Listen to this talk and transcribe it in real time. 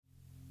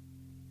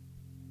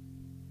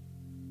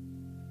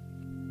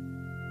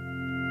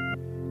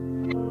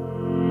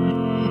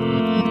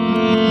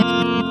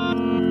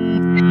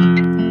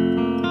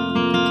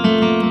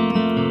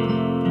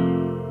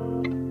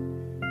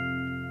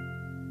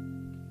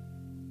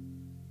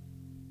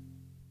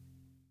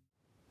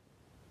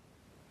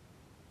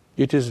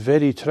It is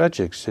very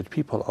tragic that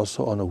people are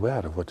so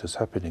unaware of what is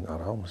happening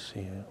around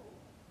them.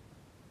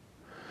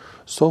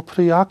 So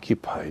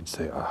preoccupied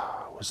they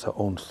are with their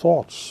own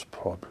thoughts,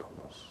 problems,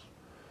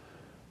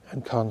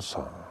 and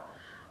concerns.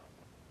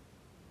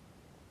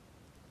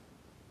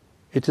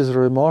 It is a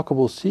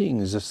remarkable thing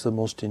that the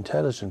most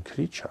intelligent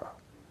creature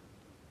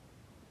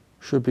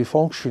should be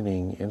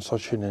functioning in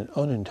such an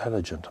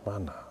unintelligent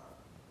manner.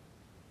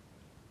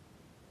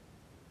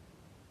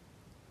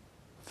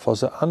 For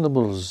the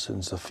animals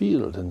in the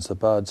field and the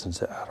birds in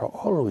the air are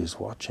always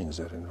watching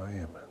their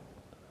environment,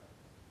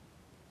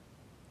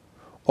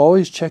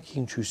 always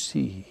checking to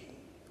see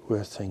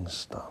where things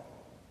stand.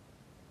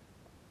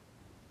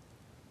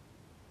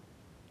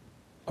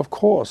 Of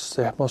course,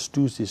 they must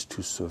do this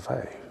to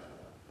survive.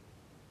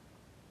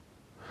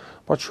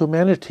 But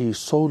humanity is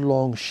so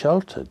long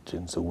sheltered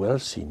in the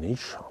wealthy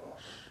nations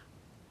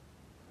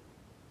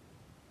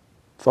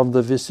from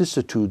the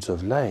vicissitudes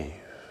of life,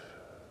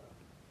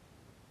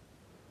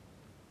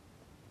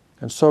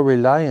 and so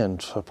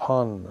reliant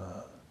upon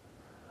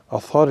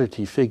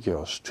authority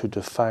figures to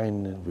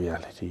define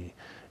reality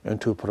and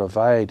to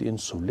provide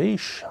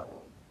insulation,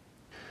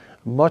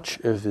 much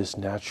of this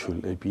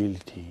natural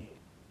ability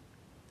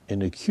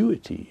and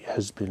acuity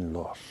has been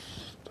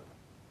lost.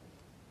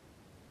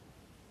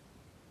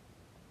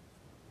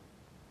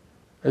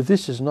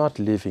 This is not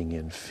living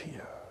in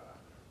fear.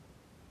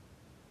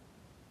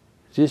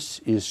 This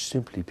is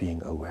simply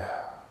being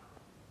aware.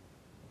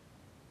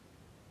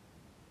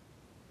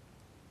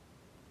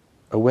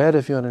 Aware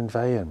of your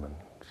environment.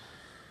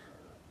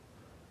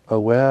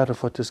 Aware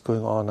of what is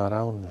going on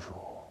around you.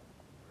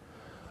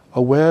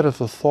 Aware of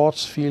the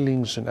thoughts,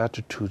 feelings, and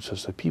attitudes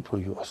of the people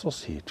you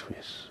associate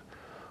with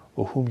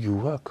or whom you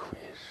work with.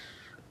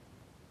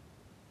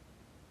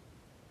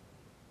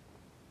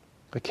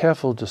 A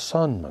careful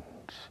discernment,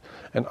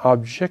 an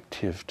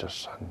objective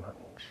discernment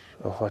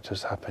of what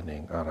is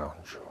happening around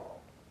you.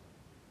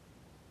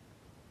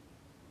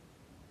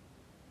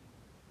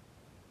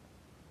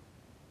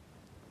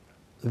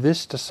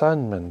 This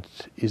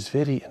discernment is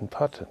very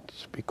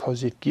important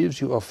because it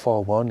gives you a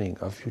forewarning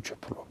of future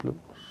problems.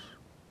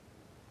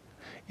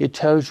 It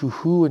tells you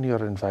who in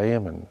your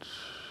environment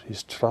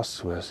is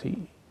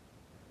trustworthy,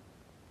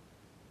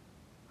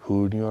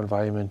 who in your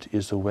environment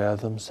is aware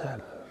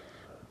themselves.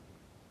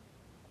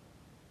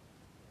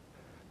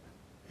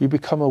 You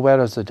become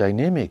aware of the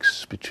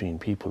dynamics between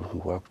people who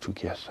work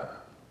together.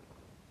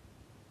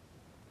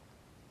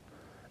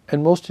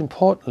 And most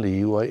importantly,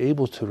 you are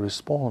able to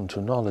respond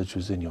to knowledge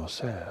within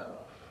yourself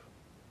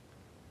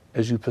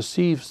as you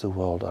perceive the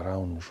world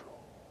around you.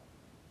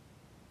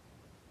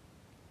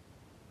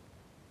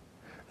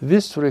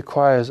 This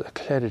requires a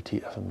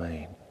clarity of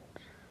mind,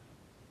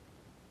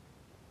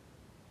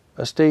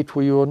 a state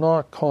where you are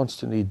not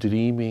constantly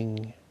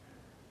dreaming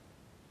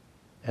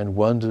and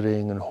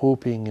wondering and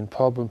hoping and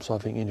problem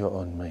solving in your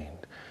own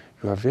mind.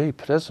 You are very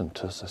present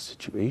to the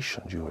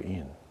situations you are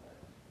in.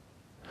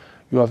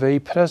 You are very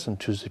present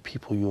to the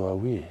people you are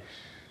with.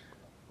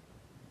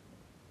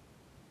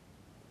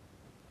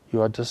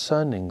 You are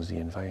discerning the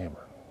environment.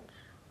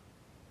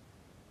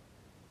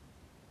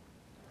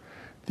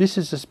 This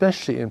is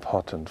especially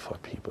important for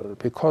people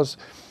because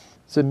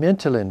the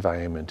mental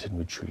environment in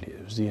which you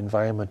live, the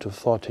environment of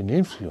thought and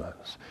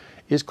influence,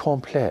 is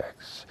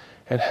complex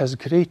and has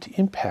great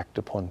impact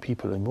upon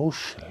people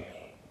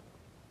emotionally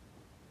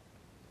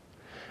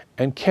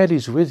and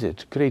carries with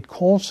it great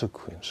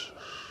consequences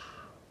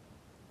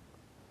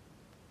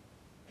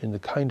in the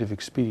kind of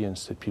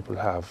experience that people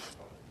have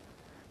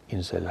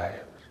in their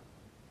lives.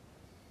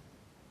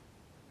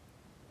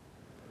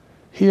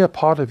 Here,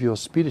 part of your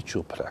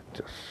spiritual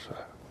practice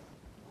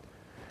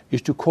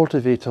is to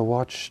cultivate a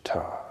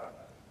watchtower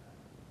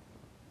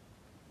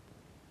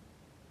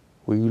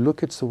where you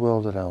look at the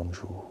world around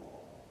you,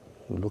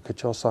 you look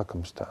at your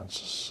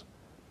circumstances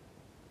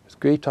with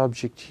great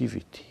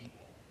objectivity,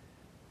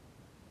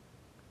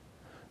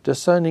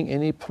 discerning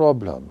any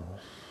problems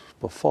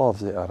before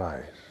they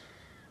arise,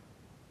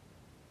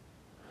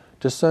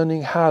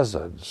 discerning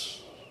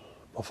hazards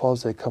before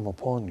they come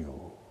upon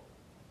you,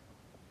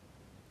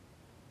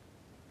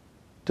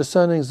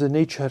 discerning the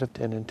nature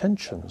and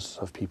intentions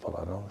of people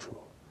around you,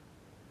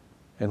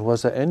 and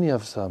whether any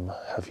of them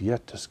have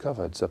yet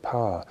discovered the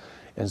power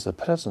and the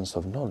presence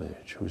of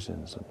knowledge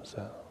within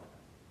themselves.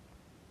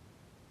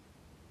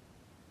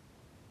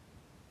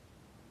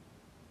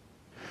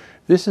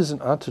 This is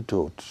an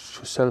antidote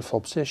to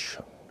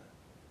self-obsession,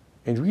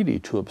 and really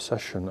to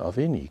obsession of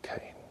any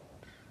kind.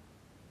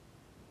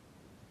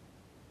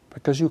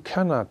 Because you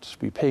cannot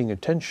be paying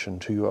attention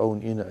to your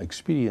own inner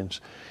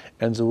experience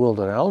and the world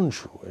around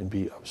you and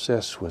be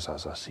obsessed with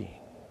other things.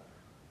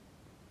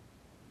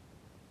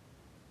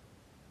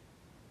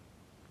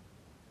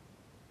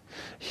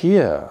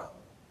 Here,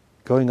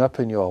 going up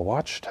in your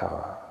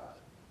watchtower,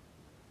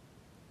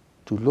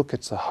 to look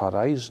at the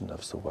horizon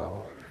of the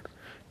world,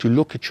 to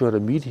look at your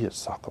immediate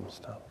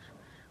circumstances,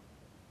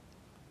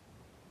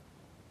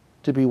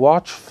 to be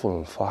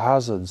watchful for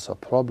hazards or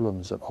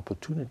problems and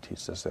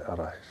opportunities as they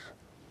arise,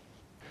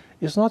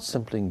 is not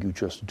something you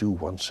just do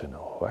once in a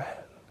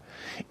while.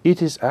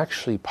 It is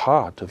actually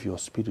part of your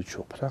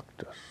spiritual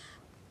practice,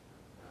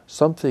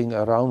 something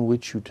around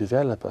which you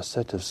develop a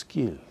set of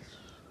skills.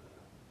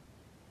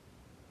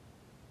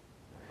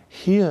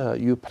 Here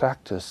you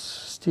practice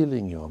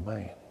stilling your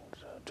mind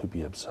to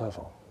be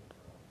observant.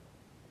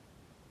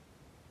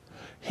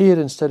 Here,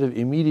 instead of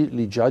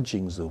immediately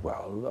judging the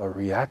world or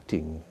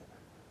reacting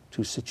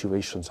to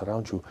situations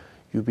around you,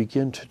 you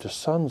begin to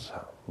discern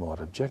them more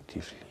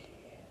objectively.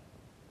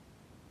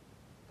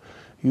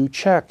 You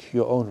check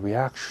your own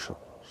reactions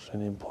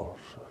and impulses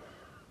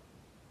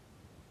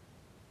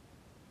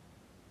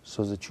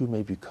so that you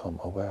may become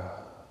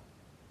aware.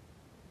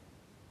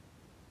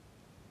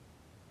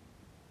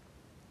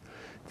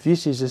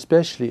 This is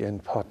especially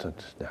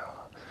important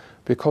now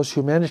because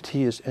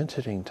humanity is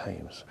entering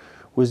times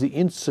with the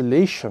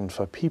insulation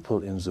for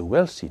people in the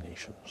wealthy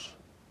nations,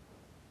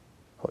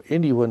 or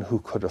anyone who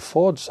could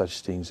afford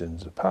such things in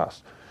the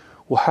past,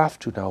 will have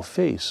to now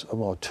face a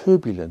more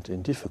turbulent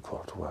and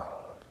difficult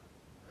world.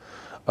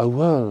 A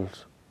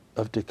world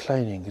of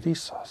declining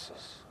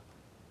resources,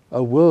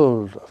 a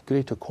world of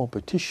greater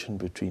competition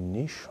between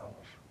nations,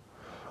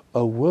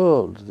 a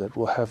world that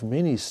will have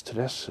many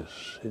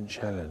stresses and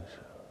challenges.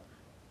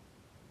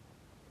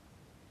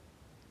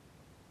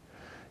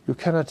 You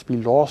cannot be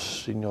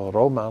lost in your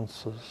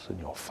romances, in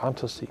your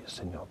fantasies,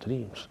 in your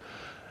dreams,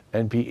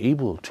 and be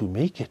able to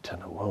make it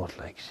in a world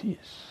like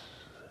this.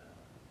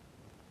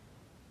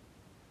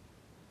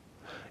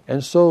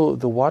 And so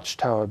the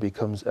Watchtower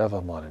becomes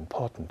ever more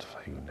important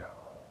for you now.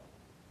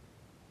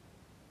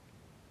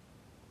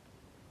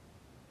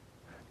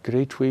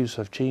 Great waves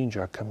of change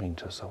are coming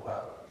to the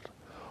world,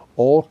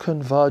 all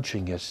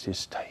converging at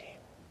this time,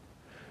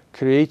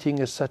 creating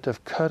a set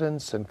of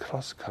currents and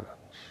cross-currents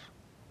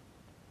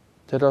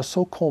that are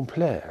so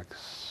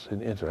complex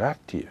and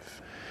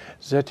interactive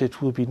that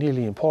it will be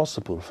nearly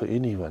impossible for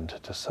anyone to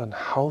discern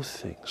how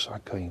things are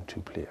going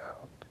to play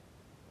out.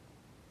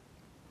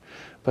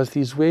 But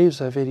these waves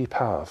are very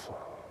powerful.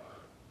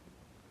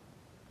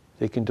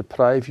 They can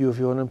deprive you of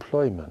your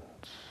employment.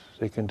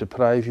 They can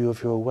deprive you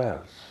of your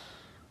wealth.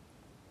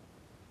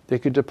 They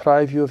can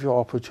deprive you of your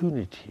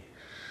opportunities.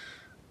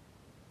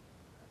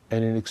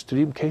 And in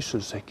extreme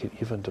cases, they can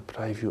even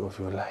deprive you of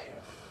your life.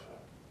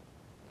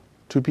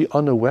 To be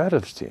unaware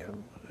of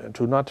them and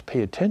to not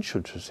pay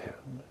attention to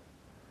them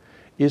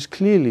is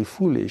clearly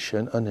foolish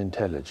and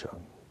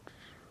unintelligent.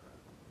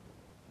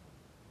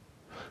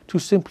 To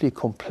simply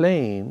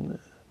complain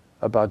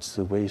about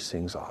the way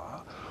things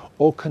are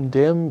or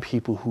condemn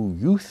people who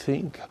you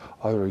think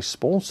are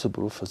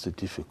responsible for the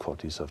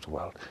difficulties of the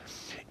world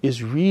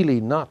is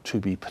really not to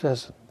be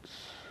present.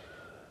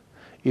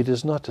 It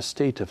is not a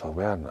state of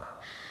awareness.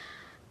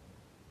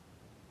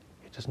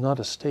 It is not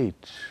a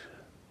state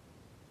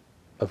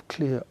of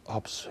clear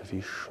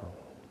observation.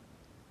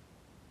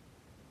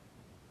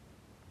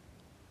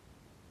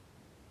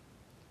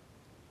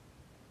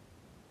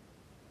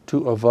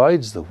 To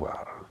avoid the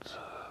world,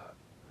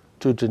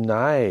 to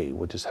deny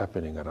what is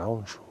happening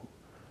around you,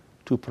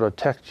 to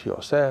protect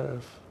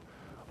yourself,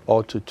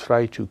 or to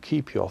try to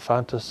keep your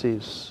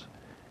fantasies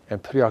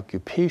and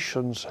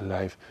preoccupations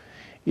alive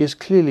is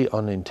clearly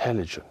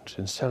unintelligent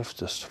and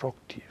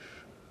self-destructive.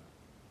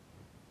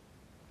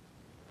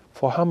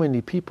 For how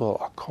many people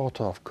are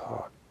caught off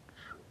guard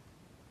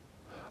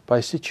by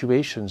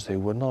situations they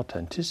were not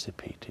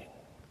anticipating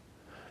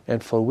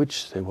and for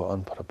which they were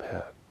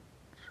unprepared?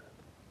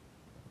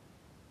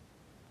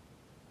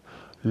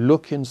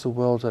 Look in the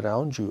world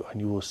around you and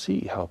you will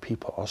see how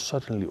people are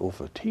suddenly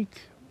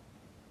overtaken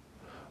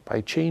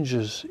by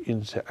changes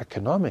in the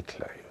economic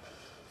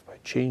life, by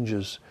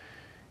changes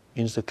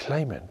in the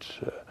climate,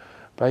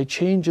 by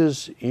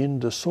changes in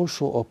the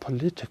social or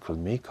political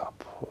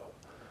makeup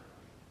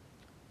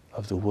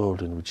of the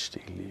world in which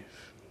they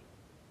live.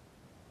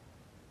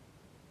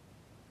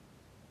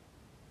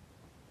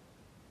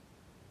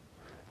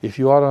 If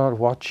you are not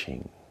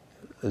watching,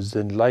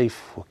 then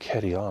life will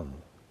carry on.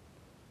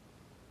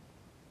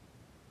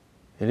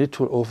 And it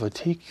will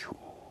overtake you.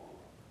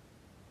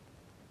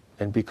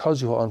 And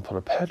because you are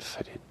unprepared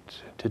for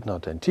it, did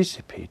not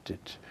anticipate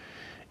it,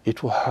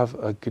 it will have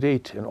a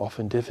great and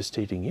often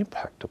devastating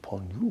impact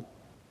upon you.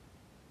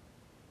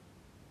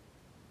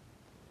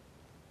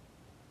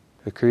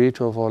 The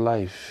Creator of all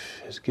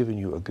life has given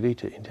you a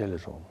greater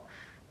intelligence,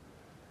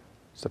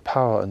 the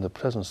power and the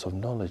presence of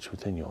knowledge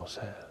within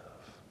yourself,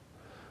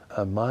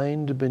 a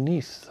mind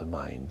beneath the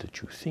mind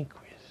that you think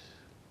with,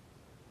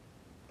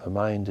 a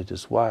mind that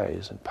is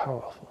wise and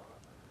powerful,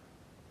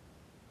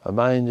 a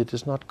mind that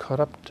is not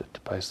corrupted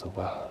by the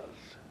world.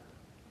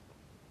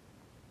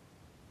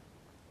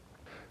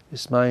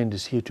 This mind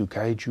is here to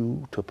guide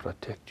you, to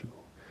protect you,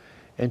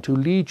 and to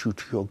lead you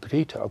to your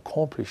greater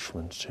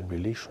accomplishments and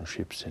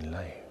relationships in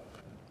life.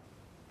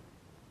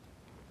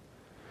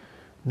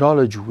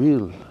 Knowledge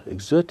will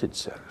exert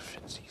itself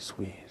in these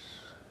ways,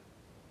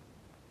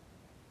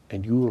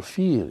 and you will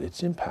feel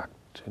its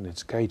impact and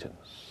its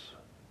guidance,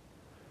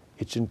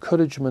 its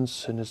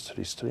encouragements and its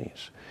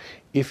restraints,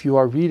 if you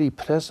are really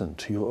present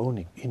to your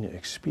own inner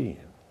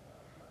experience.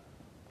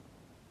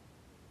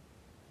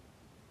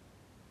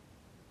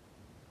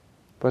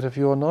 But if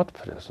you are not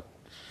present,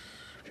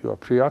 if you are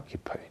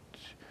preoccupied,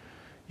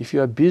 if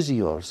you are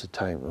busy all the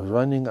time,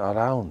 running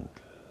around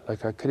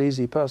like a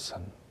crazy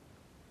person,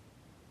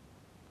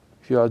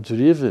 if you are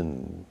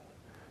driven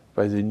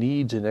by the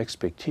needs and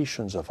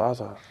expectations of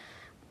others,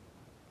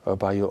 or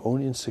by your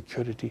own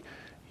insecurity,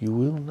 you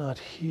will not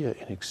hear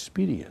and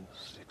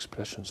experience the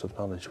expressions of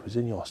knowledge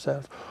within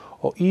yourself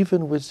or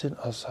even within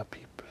other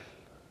people.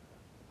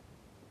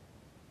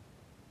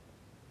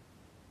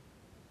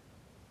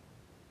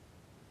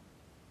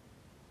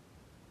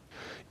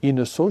 In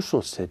a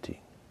social setting,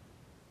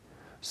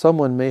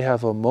 someone may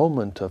have a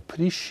moment of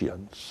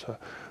prescience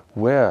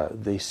where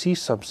they see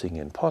something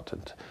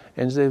important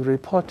and they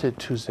report it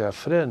to their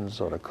friends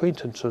or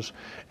acquaintances,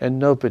 and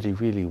nobody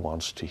really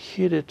wants to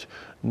hear it,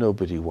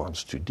 nobody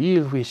wants to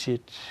deal with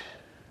it.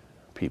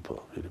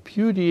 People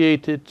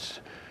repudiate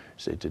it,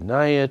 they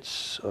deny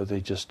it, or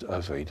they just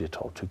avoid it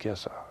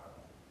altogether.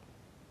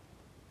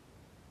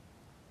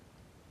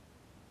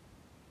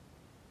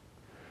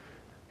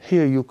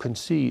 Here you can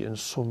see in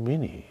so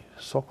many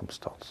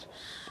circumstances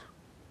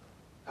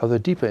how the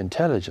deeper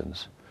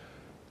intelligence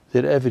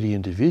that every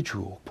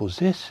individual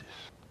possesses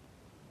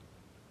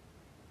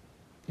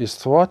is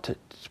thwarted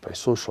by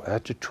social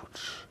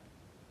attitudes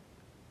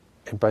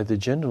and by the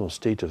general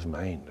state of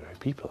mind of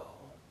people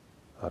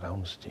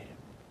around them.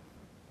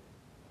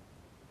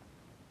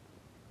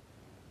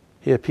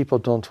 Here people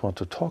don't want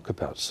to talk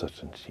about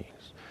certain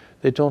things.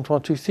 They don't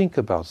want to think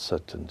about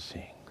certain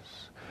things.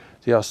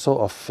 They are so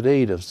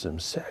afraid of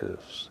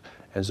themselves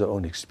and their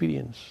own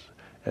experience,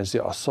 and they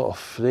are so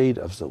afraid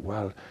of the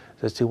world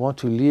that they want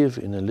to live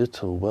in a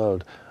little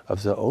world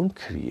of their own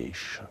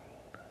creation,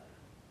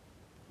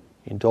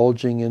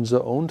 indulging in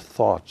their own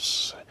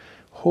thoughts,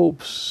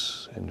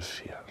 hopes, and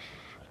fears.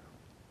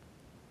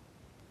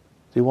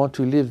 They want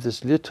to live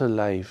this little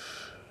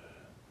life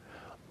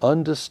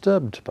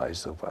undisturbed by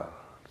the world,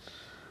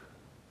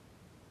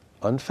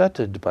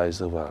 unfettered by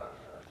the world,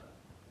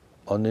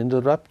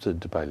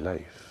 uninterrupted by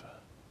life.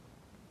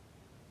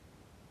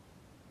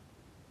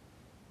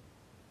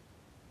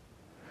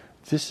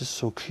 This is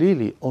so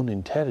clearly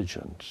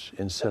unintelligent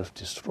and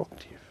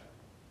self-destructive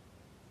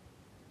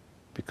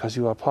because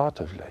you are part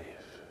of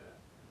life.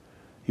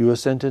 You are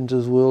sent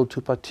into the world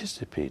to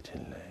participate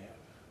in life.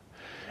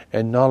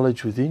 And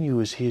knowledge within you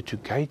is here to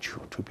guide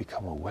you to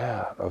become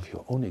aware of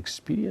your own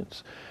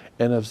experience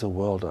and of the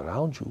world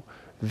around you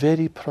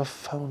very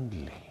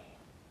profoundly.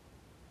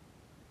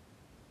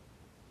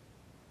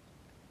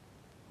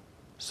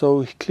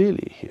 So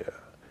clearly here,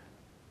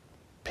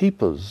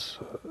 people's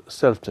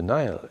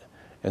self-denial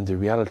and the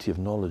reality of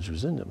knowledge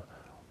within them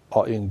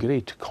are in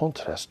great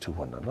contrast to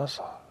one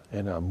another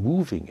and are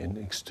moving in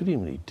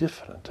extremely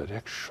different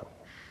directions.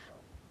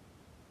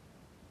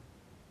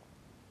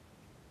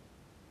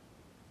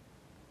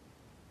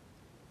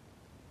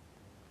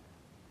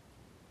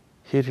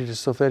 Here it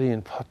is so very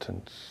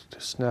important to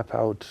snap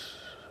out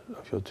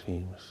of your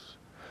dreams,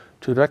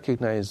 to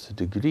recognize the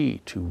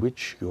degree to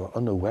which you are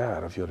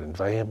unaware of your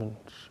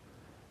environment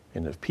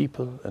and of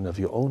people and of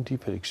your own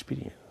deeper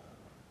experience.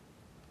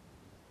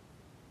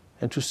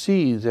 And to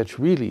see that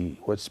really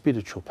what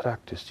spiritual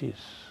practice is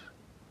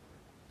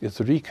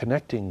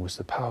reconnecting with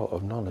the power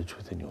of knowledge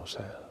within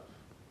yourself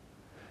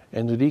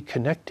and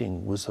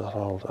reconnecting with the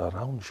world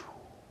around you.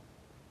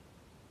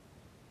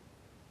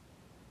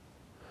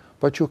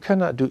 But you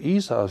cannot do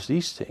either of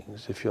these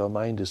things if your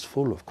mind is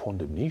full of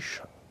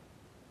condemnation,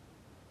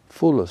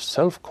 full of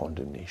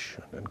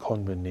self-condemnation and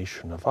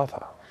condemnation of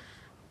others.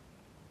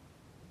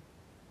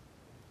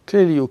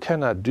 Clearly you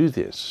cannot do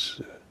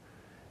this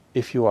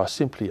if you are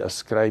simply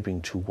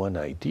ascribing to one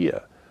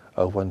idea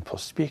or one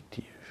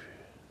perspective,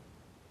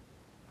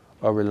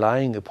 or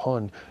relying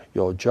upon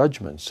your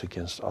judgments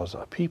against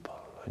other people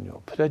and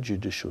your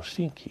prejudicial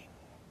thinking.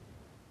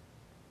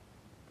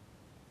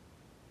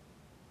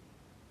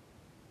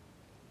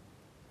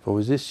 For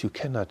with this you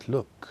cannot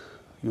look,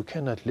 you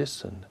cannot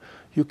listen,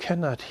 you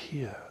cannot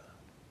hear,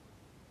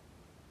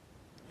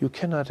 you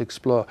cannot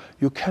explore,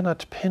 you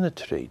cannot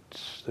penetrate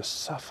the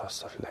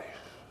surface of life.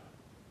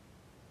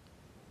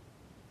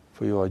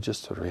 For you are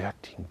just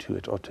reacting to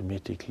it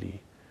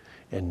automatically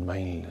and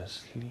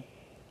mindlessly.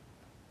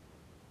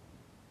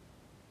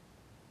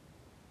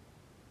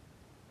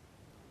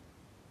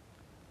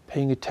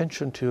 Paying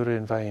attention to your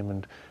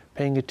environment,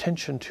 paying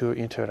attention to your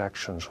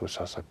interactions with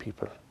other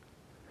people,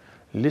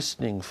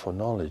 listening for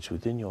knowledge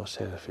within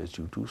yourself as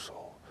you do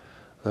so,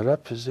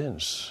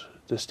 represents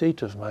the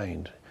state of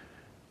mind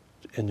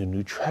and the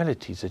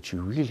neutrality that you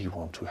really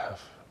want to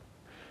have.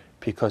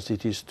 Because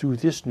it is through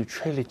this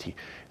neutrality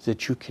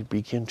that you can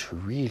begin to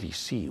really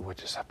see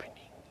what is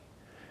happening.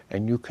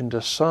 And you can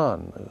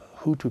discern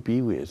who to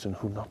be with and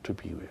who not to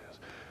be with,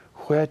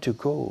 where to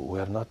go,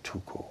 where not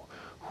to go,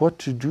 what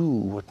to do,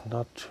 what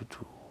not to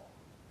do.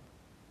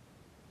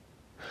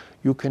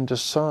 You can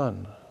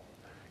discern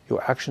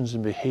your actions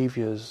and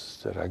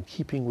behaviors that are in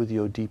keeping with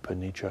your deeper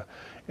nature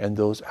and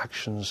those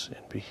actions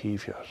and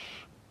behaviors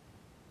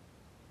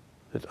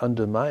that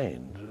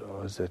undermine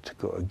or that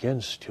go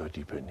against your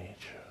deeper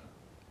nature.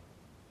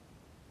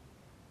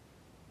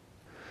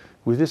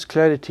 With this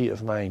clarity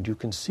of mind, you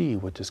can see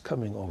what is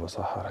coming over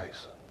the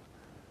horizon.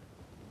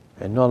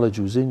 And knowledge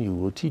within you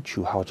will teach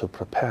you how to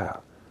prepare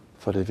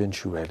for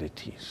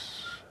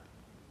eventualities.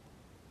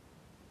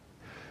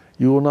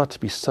 You will not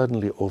be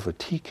suddenly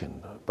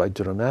overtaken by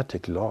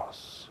dramatic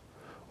loss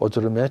or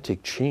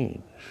dramatic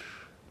change.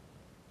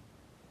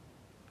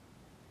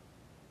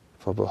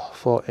 For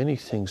before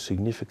anything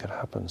significant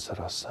happens,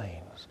 there are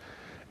signs.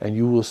 And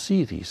you will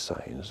see these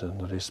signs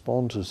and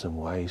respond to them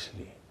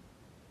wisely,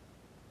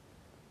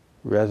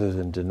 rather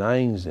than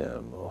denying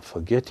them or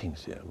forgetting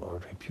them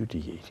or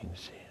repudiating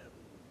them.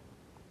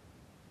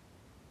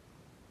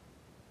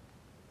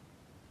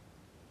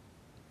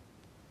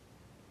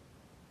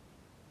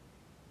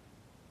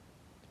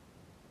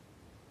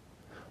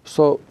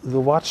 So the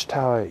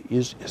Watchtower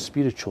is a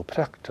spiritual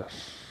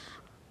practice,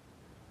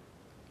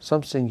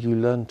 something you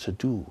learn to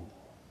do.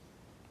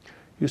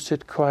 You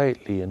sit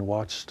quietly and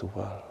watch the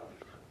world,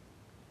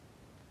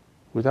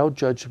 without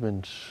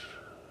judgment,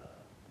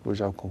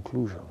 without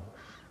conclusions.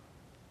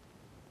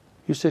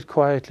 You sit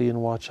quietly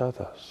and watch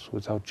others,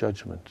 without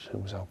judgment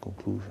and without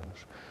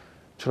conclusions,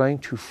 trying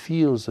to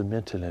feel the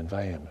mental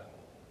environment,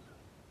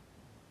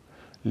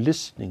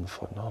 listening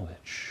for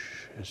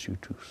knowledge as you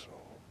do so.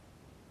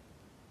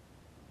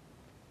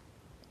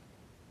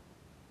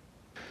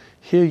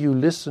 Here you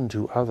listen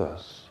to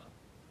others.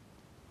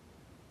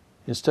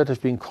 Instead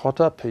of being caught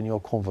up in your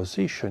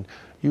conversation,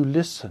 you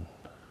listen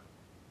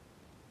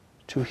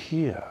to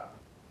hear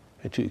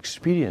and to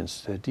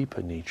experience their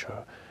deeper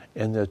nature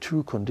and their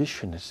true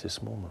condition at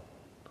this moment.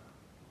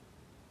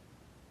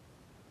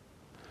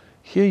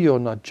 Here you are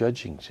not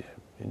judging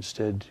them.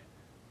 Instead,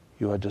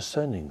 you are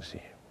discerning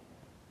them.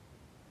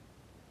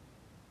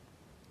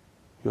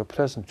 You are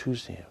present to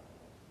them.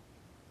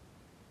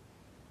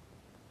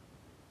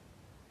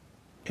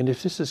 And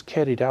if this is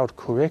carried out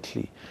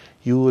correctly,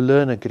 you will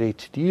learn a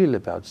great deal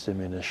about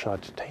them in a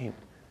short time.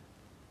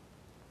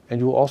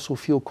 And you will also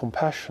feel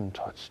compassion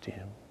towards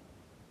them.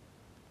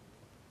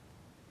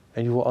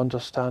 And you will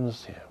understand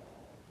them.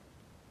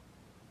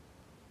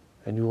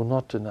 And you will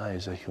not deny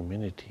their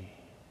humanity.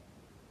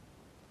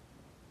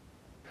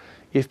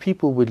 If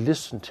people would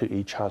listen to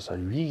each other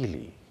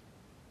really,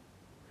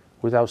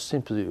 without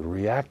simply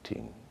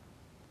reacting,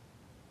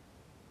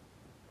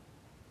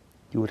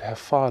 you would have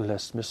far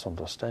less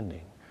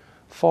misunderstanding,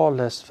 far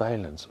less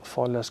violence,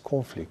 far less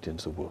conflict in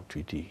the world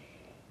today.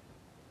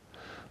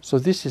 So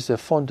this is a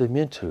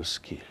fundamental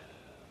skill.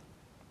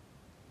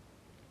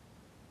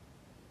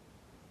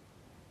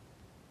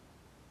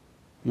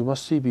 You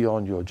must see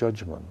beyond your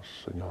judgments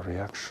and your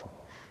reactions.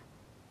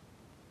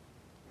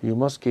 You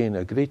must gain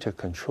a greater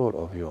control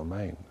of your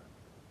mind,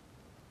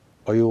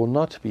 or you will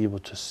not be able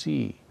to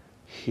see,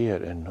 hear,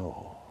 and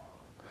know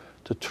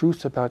the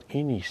truth about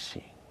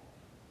anything.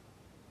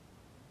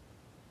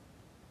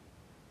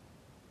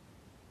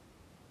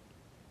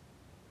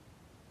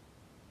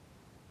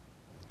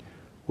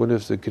 One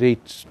of the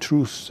great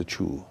truths that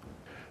you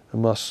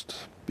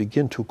must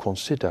begin to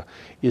consider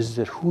is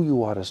that who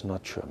you are is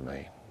not your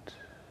mind.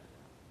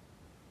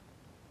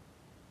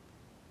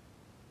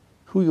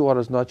 Who you are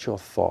is not your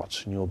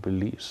thoughts and your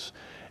beliefs.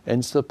 And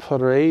it's the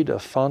parade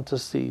of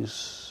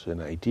fantasies and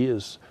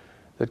ideas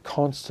that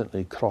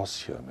constantly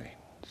cross your mind.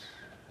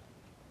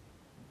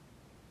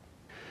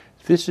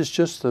 This is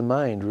just the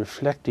mind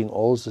reflecting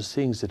all the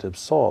things it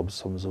absorbs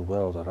from the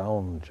world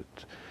around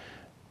it,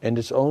 and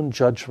its own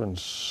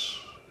judgments,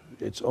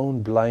 its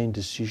own blind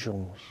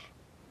decisions,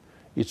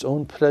 its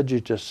own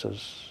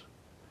prejudices,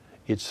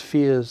 its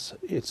fears,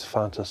 its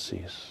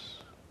fantasies,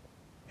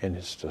 and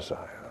its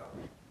desires.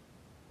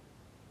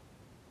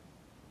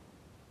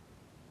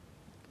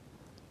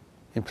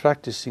 In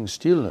practicing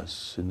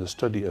stillness in the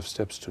study of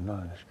steps to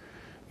knowledge,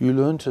 you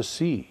learn to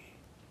see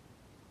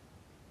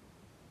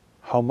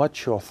how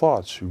much your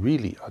thoughts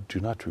really do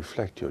not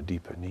reflect your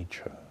deeper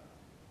nature,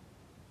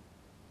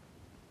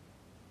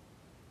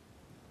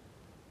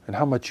 and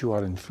how much you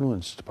are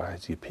influenced by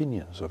the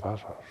opinions of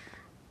others,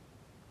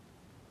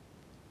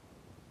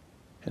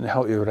 and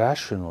how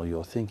irrational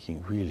your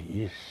thinking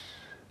really is,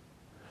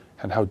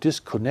 and how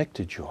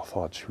disconnected your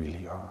thoughts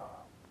really are,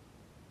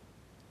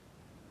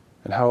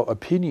 and how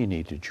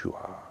opinionated you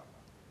are,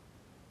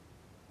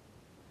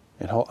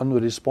 and how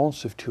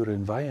unresponsive to your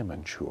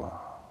environment you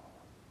are,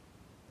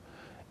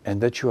 and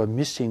that you are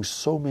missing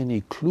so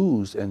many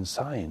clues and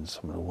signs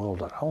from the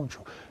world around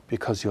you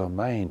because your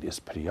mind is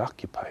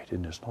preoccupied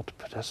and is not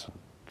present.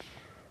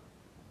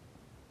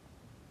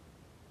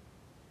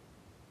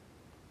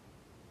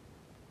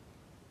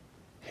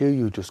 Here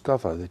you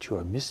discover that you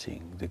are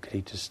missing the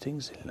greatest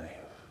things in life.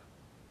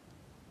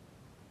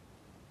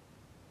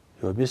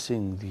 You are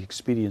missing the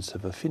experience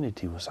of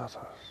affinity with others.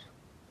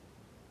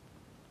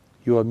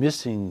 You are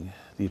missing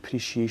the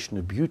appreciation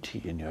of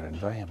beauty in your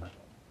environment.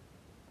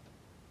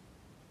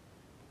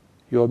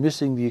 You are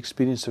missing the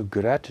experience of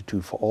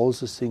gratitude for all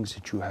the things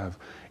that you have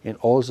and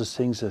all the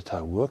things that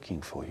are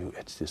working for you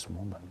at this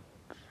moment.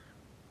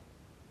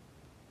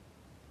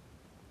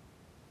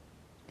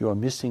 You are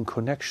missing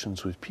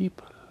connections with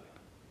people.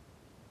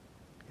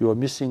 You are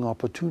missing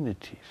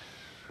opportunities.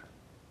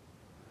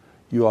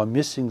 you are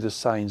missing the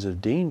signs of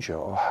danger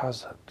or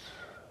hazard.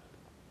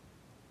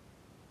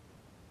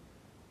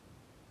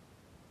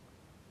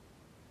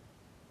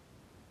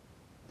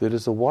 There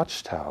is a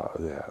watchtower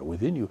there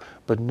within you,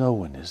 but no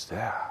one is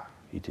there.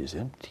 It is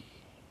empty.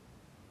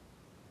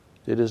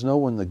 There is no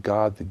one to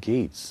guard the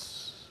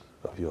gates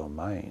of your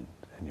mind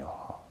and your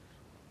heart.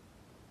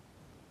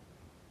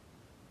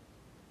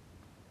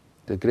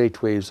 The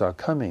great waves are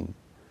coming,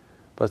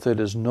 but there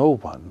is no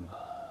one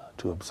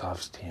to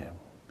observe them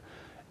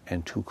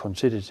and to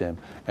consider them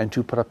and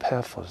to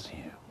prepare for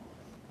them.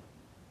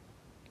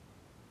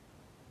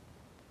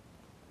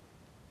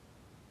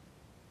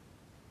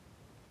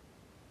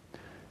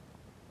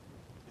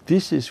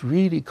 This is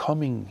really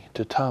coming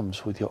to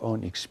terms with your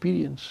own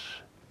experience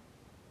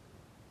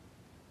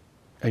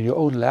and your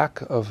own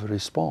lack of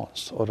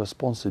response or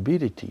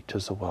responsibility to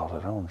the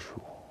world around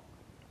you.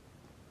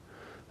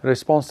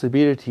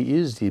 Responsibility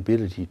is the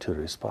ability to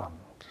respond.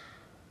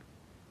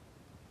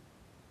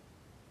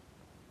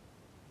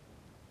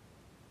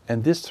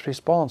 And this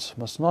response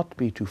must not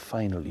be to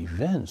final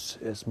events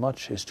as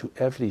much as to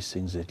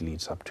everything that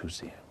leads up to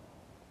them.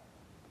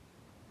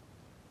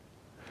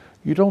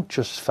 You don't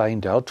just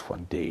find out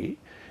one day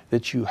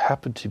that you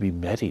happen to be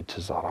married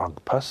to the wrong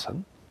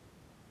person.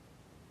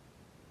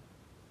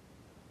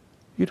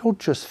 You don't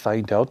just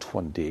find out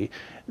one day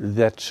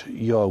that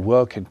your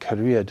work and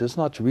career does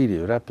not really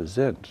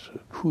represent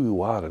who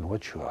you are and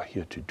what you are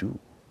here to do.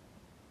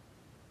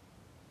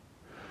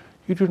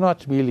 You do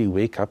not merely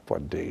wake up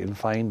one day and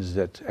find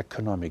that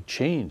economic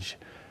change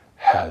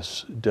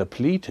has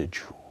depleted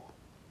you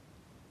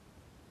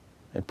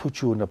and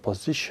put you in a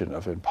position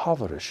of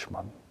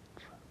impoverishment.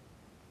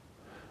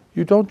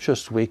 You don't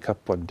just wake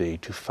up one day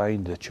to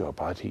find that your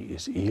body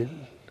is ill.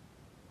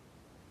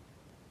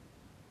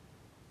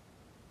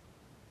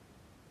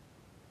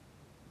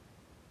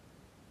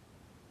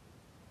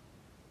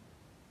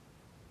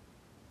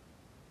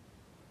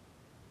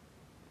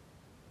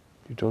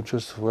 You don't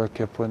just wake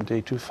up one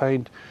day to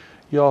find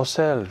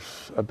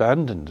yourself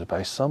abandoned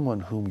by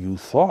someone whom you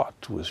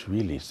thought was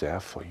really there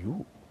for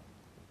you.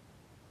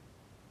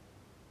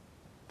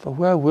 For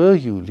where were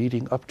you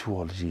leading up to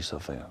all these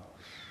events?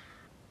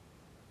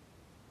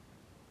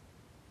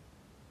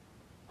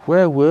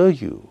 Where were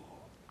you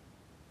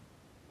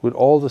when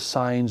all the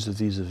signs of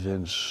these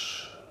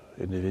events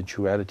and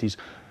eventualities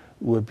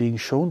were being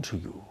shown to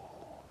you?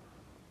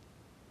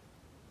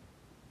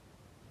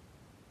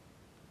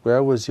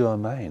 Where was your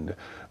mind?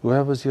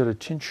 Where was your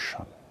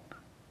attention?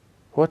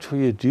 What were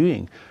you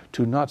doing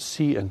to not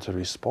see and to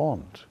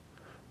respond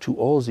to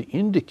all the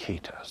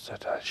indicators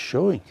that are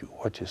showing you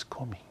what is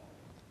coming?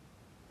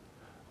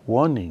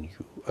 Warning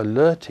you,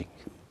 alerting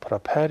you,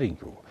 preparing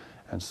you,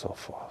 and so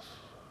forth.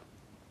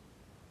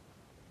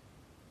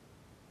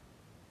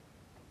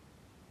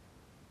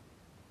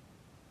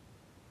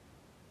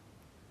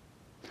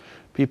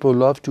 People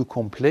love to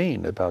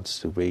complain about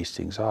the way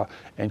things are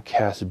and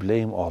cast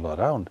blame all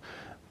around.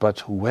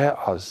 But where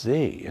are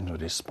they in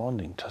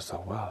responding to the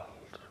world?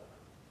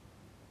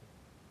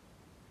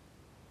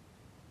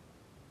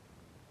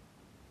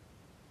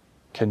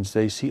 Can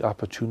they see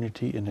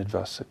opportunity in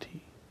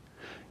adversity?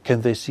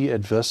 Can they see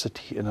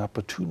adversity in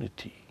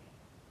opportunity?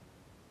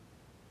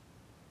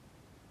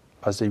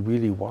 Are they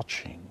really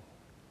watching?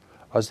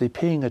 Are they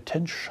paying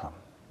attention?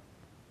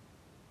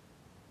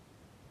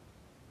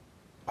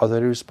 Are they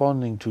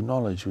responding to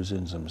knowledge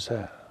within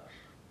themselves?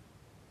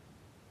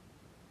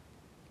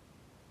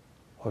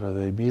 Or are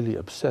they merely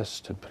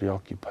obsessed and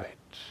preoccupied,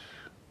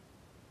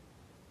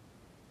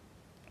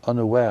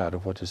 unaware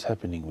of what is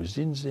happening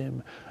within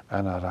them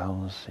and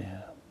around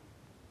them?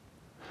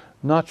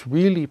 Not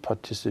really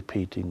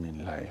participating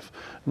in life,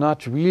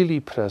 not really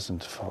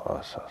present for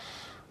others,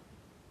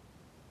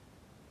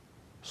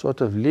 sort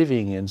of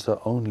living in their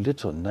own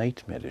little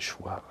nightmarish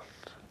world,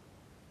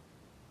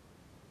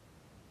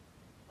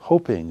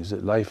 hoping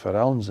that life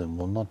around them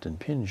will not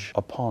impinge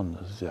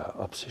upon their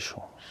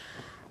obsessions.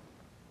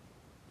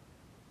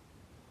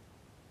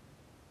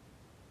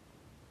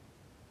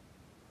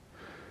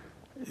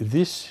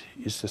 This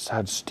is the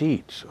sad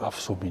state of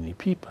so many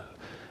people,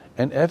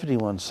 and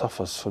everyone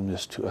suffers from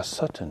this to a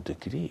certain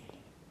degree.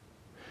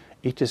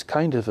 It is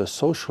kind of a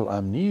social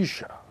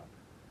amnesia,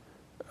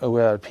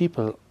 where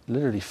people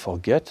literally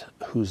forget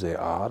who they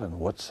are and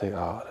what they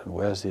are and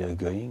where they are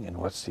going and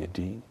what they are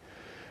doing.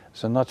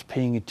 They're not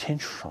paying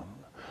attention,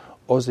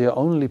 or they are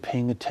only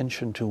paying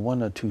attention to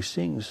one or two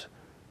things,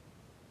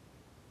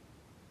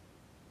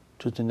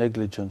 to the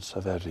negligence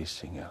of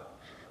everything else.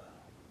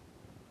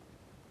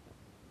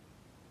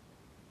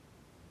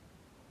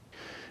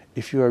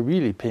 If you are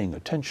really paying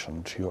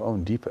attention to your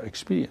own deeper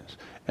experience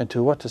and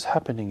to what is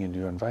happening in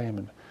your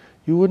environment,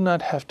 you would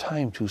not have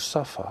time to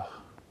suffer.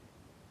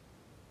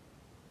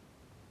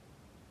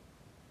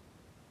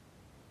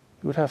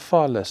 You would have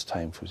far less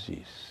time for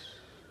this.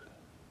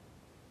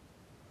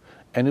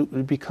 And it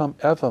would become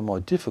ever more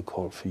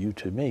difficult for you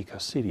to make a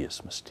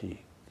serious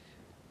mistake.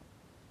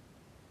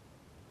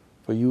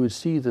 For you would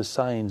see the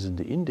signs and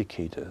the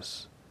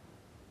indicators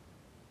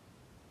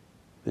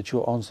that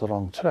you're on the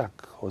wrong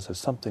track or that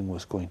something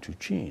was going to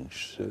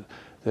change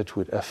that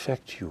would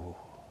affect you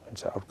and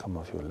the outcome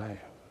of your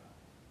life.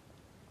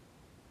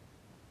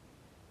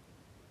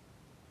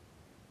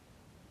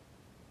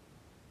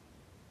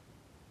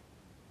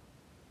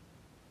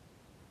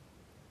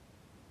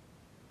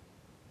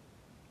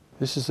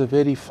 This is a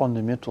very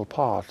fundamental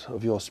part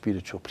of your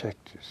spiritual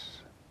practice.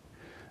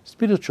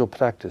 Spiritual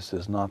practice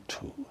is not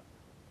to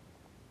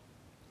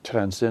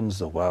transcend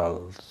the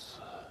world,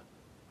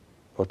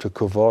 or to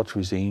cavort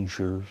with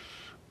angels,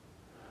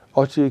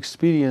 or to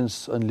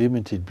experience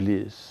unlimited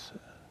bliss.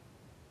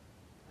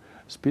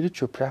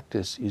 Spiritual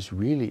practice is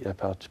really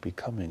about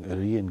becoming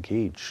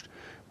re-engaged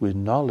with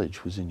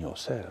knowledge within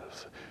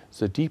yourself,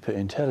 the deeper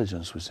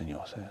intelligence within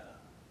yourself,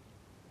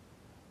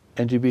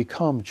 and to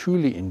become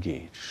truly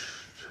engaged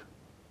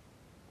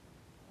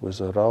with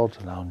the world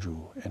around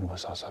you and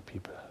with other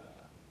people.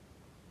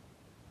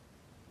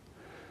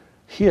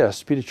 Here,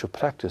 spiritual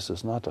practice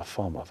is not a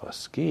form of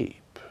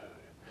escape.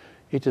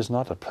 It is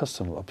not a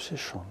personal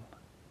obsession.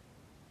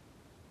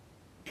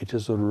 It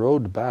is a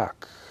road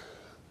back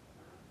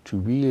to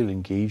real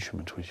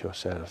engagement with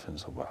yourself and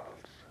the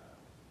world.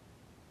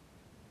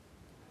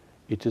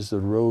 It is the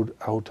road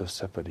out of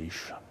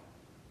separation.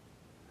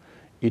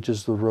 It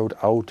is the road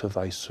out of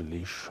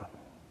isolation.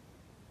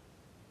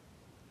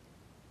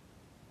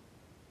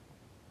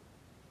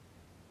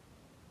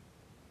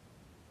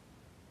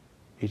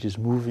 It is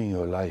moving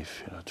your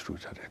life in a true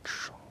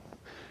direction.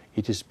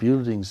 It is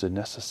building the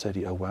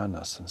necessary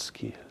awareness and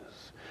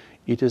skills.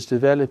 It is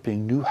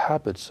developing new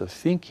habits of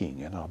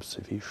thinking and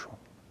observation.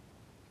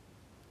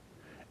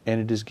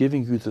 And it is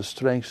giving you the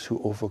strength to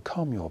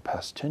overcome your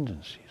past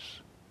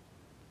tendencies,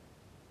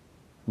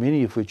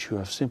 many of which you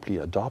have simply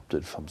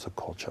adopted from the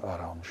culture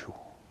around you.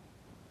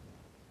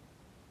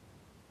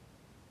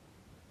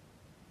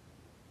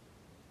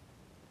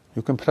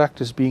 You can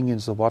practice being in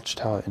the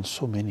Watchtower in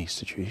so many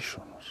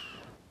situations.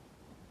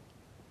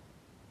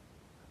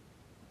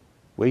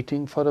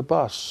 Waiting for the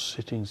bus,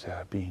 sitting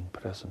there, being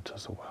present to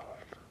the world.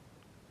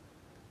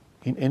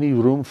 In any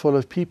room full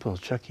of people,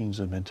 checking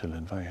the mental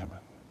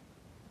environment.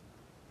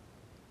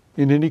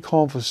 In any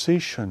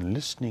conversation,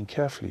 listening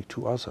carefully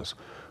to others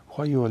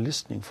while you are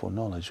listening for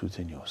knowledge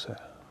within yourself.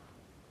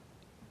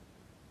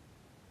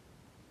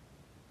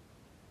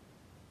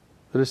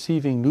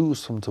 Receiving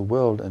news from the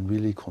world and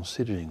really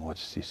considering what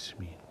this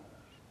means.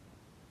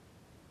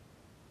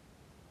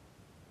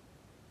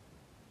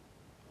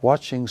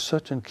 Watching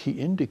certain key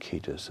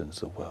indicators in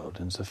the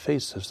world in the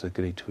face of the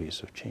great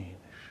waves of change.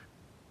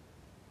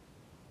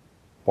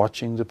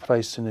 Watching the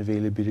price and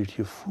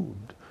availability of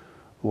food.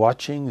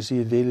 Watching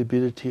the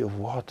availability of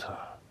water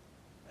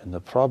and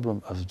the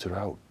problem of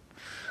drought.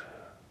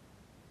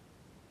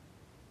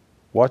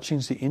 Watching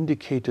the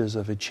indicators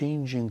of a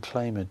changing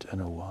climate and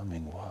a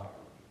warming world.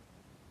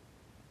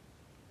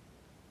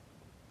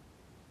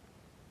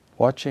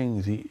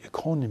 Watching the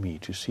economy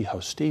to see how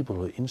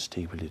stable or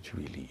unstable it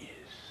really is.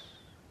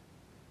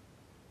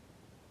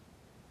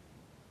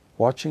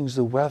 Watching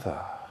the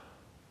weather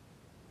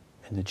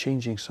and the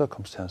changing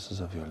circumstances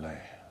of your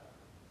life.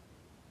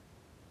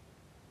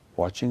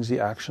 Watching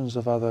the actions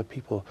of other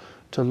people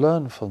to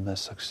learn from their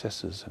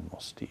successes and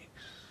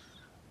mistakes.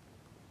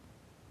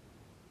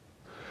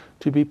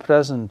 To be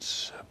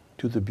present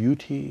to the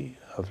beauty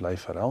of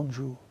life around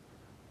you,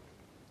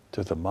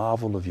 to the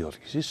marvel of your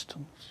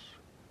existence,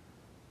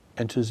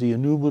 and to the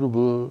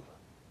innumerable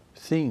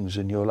things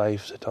in your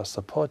life that are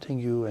supporting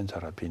you and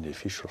that are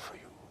beneficial for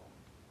you.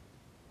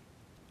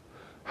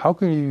 How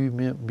can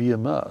you be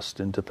immersed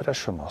in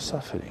depression or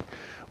suffering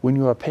when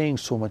you are paying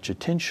so much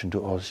attention to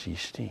all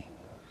these things?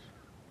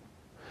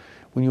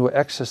 When you are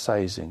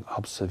exercising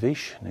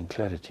observation and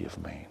clarity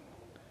of mind?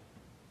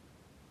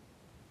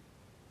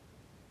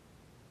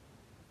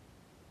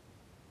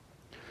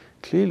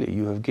 Clearly,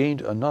 you have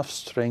gained enough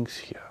strength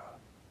here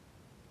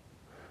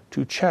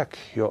to check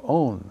your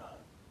own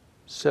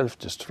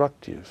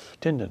self-destructive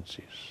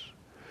tendencies,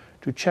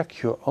 to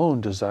check your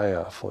own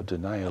desire for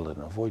denial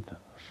and avoidance,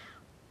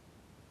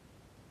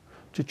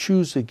 to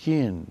choose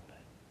again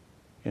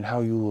in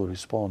how you will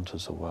respond to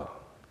the world,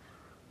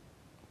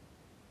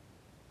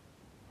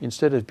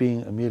 instead of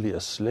being merely a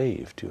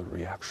slave to your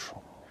reaction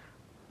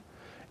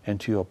and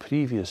to your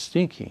previous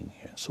thinking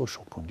and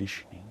social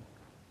conditioning.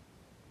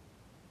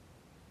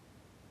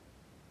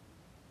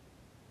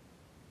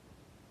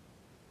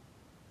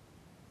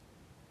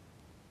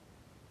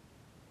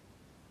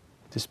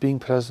 This being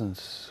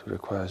present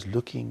requires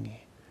looking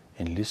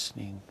and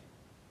listening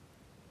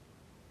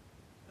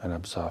and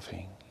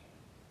observing,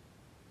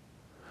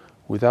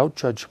 without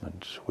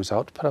judgment,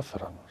 without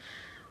preference,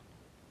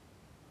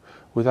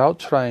 without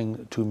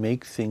trying to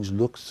make things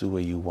look the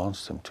way you want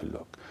them to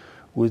look,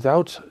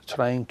 without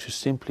trying to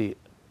simply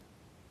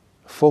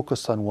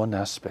focus on one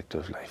aspect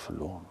of life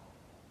alone.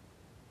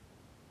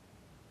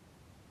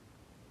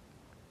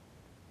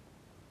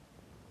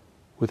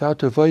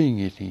 Without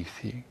avoiding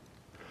anything,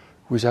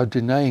 without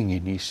denying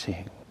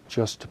anything,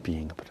 just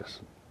being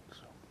present.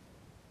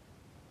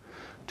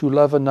 To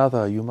love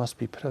another, you must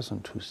be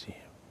present to them.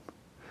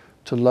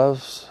 To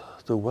love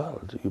the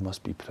world, you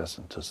must be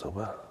present as the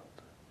world.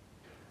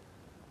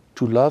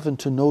 To love and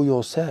to know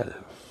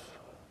yourself,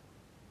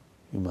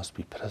 you must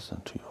be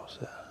present to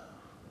yourself.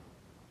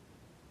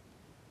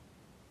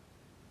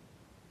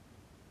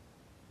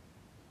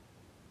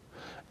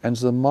 And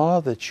the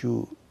more that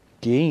you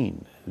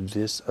gain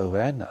this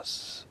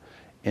awareness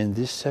and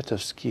this set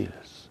of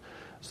skills,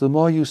 the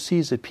more you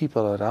see that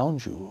people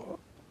around you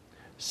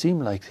seem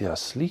like they are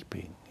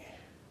sleeping.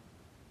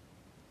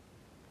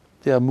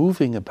 They are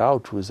moving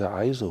about with their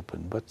eyes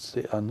open, but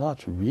they are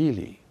not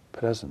really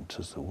present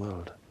to the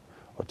world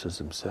or to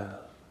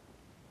themselves.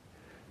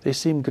 They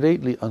seem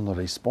greatly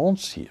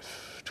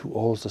unresponsive to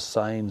all the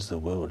signs the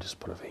world is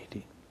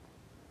providing.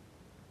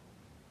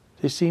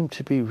 They seem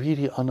to be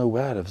really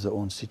unaware of their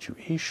own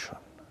situation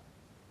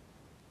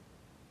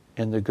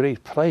and the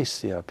great price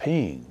they are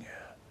paying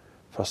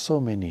for so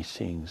many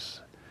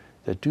things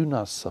that do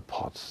not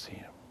support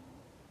them.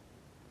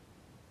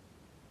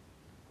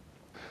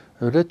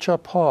 Rich or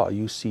poor,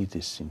 you see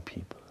this in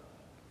people.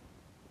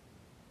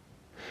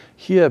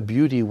 Here,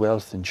 beauty,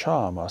 wealth, and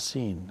charm are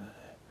seen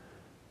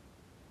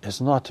as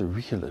not a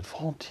real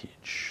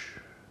advantage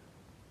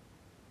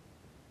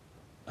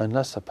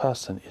unless a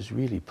person is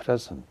really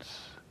present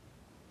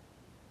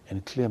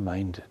and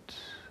clear-minded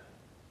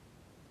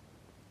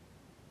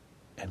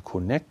and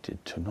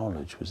connected to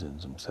knowledge within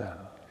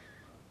themselves.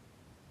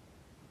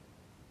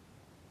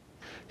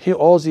 Here,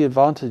 all the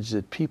advantages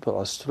that people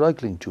are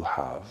struggling to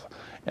have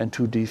and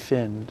to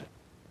defend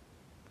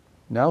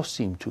now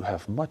seem to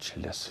have much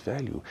less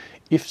value,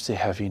 if they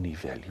have any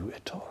value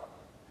at all.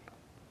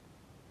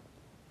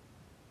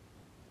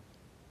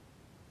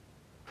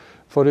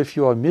 For if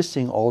you are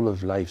missing all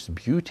of life's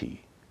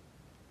beauty,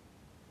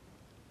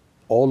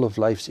 all of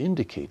life's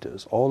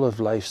indicators, all of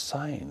life's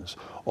signs,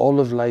 all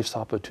of life's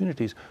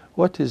opportunities,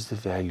 what is the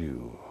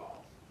value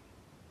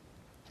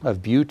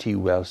of beauty,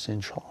 wealth,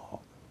 and charm?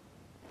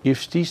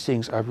 If these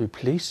things are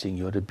replacing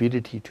your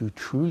ability to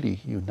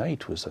truly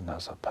unite with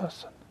another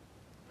person,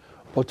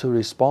 or to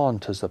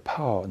respond to the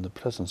power and the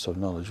presence of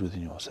knowledge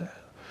within yourself,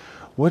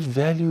 what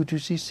value do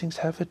these things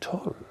have at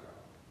all?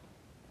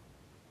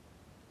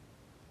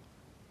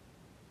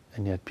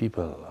 And yet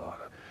people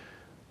are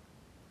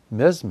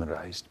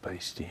mesmerized by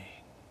staying.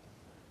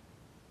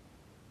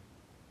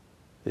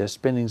 They're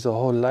spending their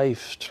whole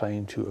life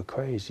trying to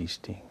acquire these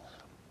things.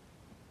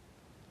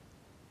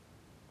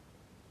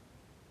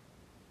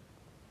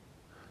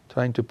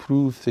 Trying to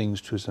prove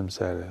things to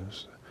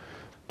themselves,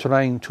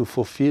 trying to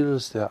fulfill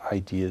their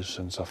ideas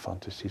and their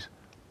fantasies,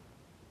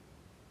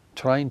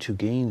 trying to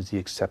gain the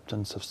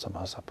acceptance of some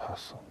other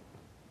person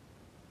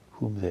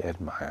whom they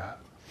admire.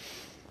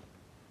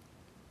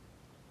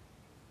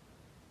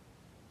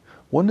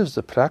 One of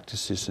the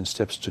practices in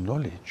Steps to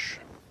Knowledge,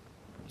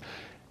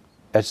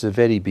 at the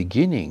very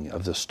beginning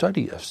of the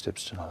study of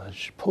Steps to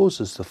Knowledge,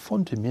 poses the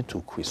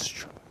fundamental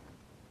question,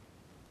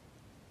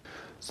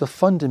 the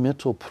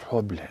fundamental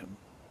problem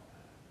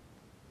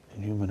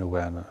in human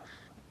awareness.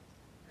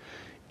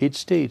 It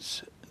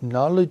states,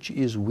 knowledge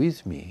is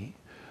with me,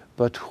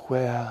 but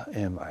where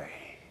am I?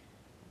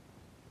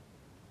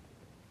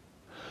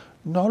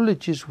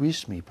 Knowledge is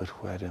with me, but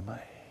where am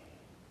I?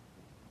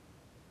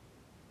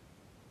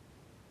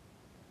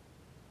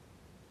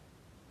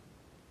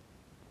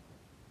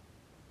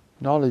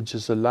 Knowledge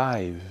is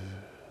alive,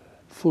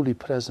 fully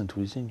present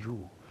within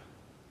you,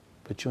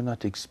 but you're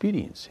not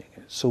experiencing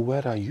it. So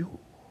where are you?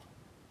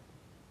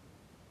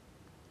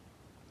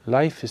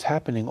 Life is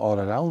happening all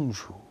around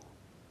you.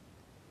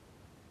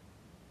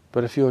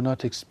 But if you're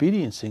not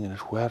experiencing it,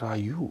 where are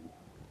you?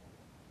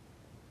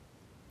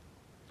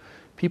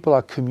 People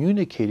are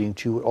communicating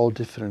to you at all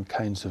different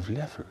kinds of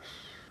levels.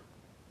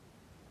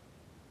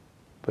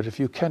 But if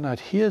you cannot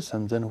hear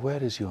them, then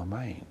where is your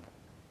mind?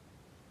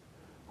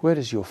 Where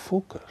is your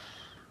focus?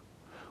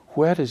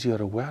 Where is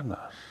your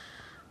awareness?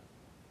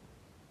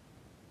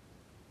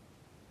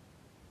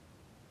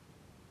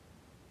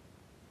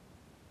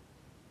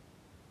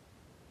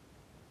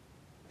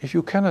 If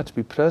you cannot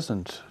be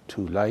present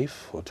to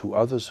life or to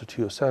others or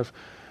to yourself,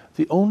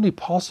 the only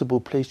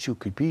possible place you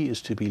could be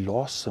is to be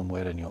lost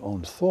somewhere in your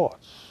own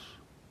thoughts,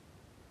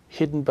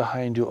 hidden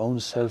behind your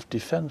own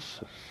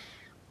self-defenses,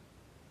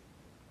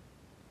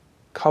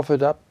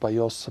 covered up by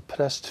your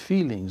suppressed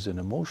feelings and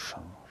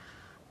emotions,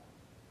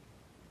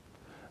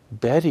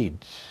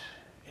 buried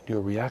in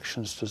your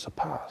reactions to the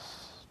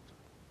past.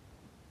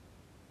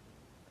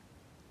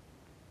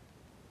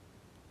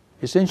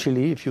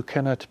 Essentially, if you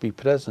cannot be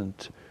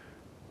present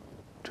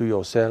to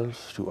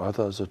yourself, to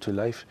others, or to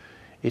life,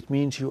 it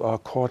means you are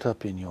caught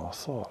up in your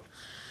thoughts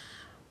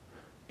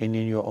and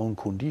in your own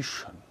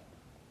condition.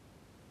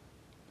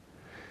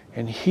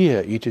 And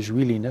here it is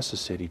really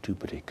necessary to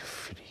break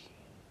free.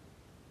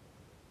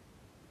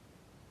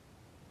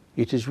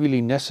 It is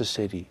really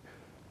necessary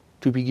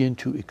to begin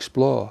to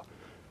explore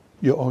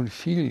your own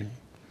feeling.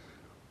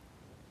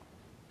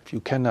 If you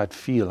cannot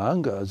feel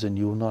anger, then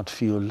you will not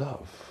feel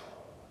love.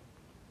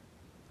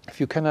 If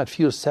you cannot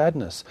feel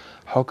sadness,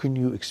 how can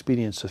you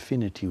experience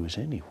affinity with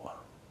anyone?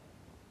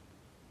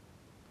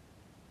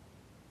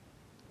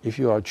 If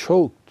you are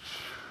choked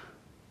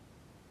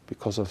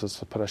because of the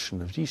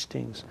suppression of these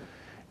things,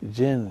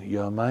 then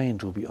your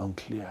mind will be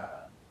unclear,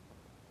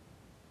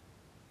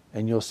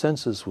 and your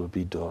senses will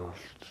be dulled,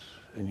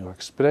 and your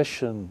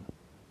expression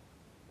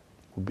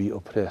will be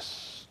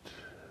oppressed.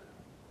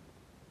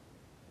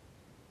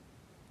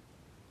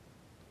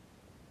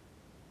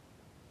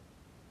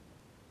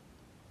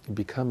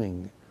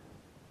 Becoming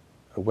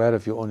aware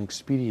of your own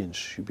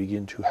experience, you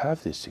begin to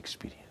have this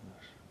experience.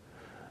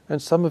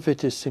 And some of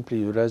it is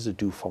simply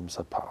residue from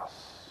the past.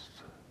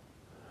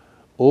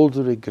 Old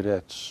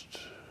regrets,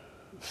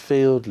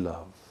 failed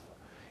love,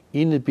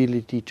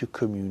 inability to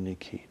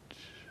communicate,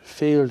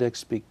 failed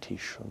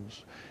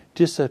expectations,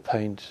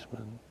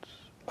 disappointment,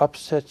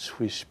 upsets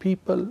with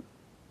people,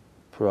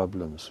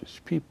 problems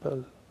with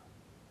people,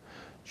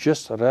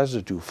 just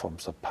residue from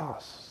the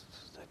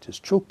past that is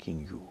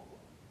choking you,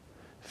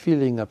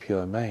 filling up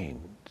your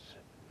mind,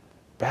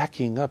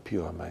 backing up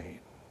your mind.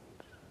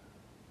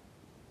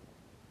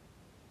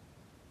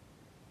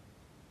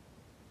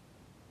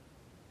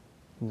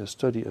 In the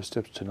study of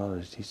steps to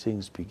knowledge, these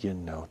things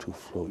begin now to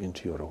flow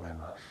into your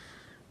awareness.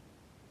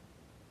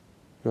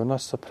 You're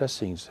not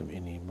suppressing them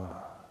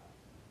anymore.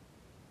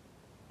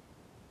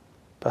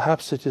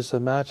 Perhaps it is a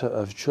matter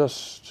of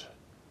just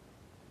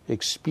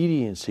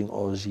experiencing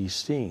all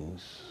these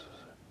things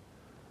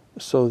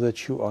so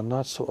that you are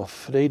not so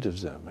afraid of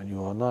them and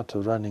you are not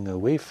running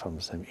away from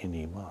them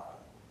anymore.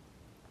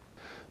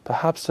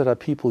 Perhaps there are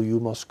people you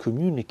must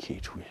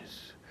communicate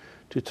with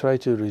to try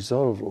to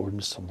resolve all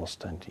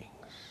misunderstandings.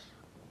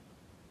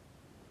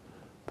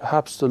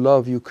 Perhaps the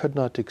love you could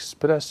not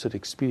express or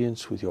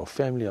experience with your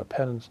family or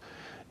parents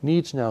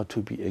needs now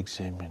to be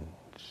examined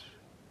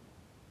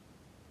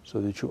so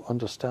that you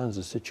understand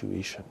the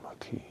situation more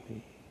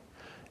clearly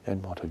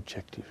and more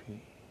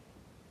objectively.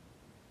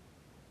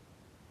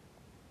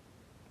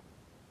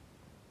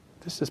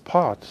 This is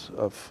part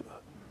of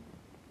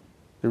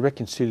the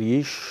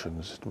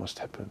reconciliations that must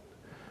happen,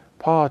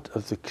 part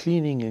of the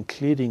cleaning and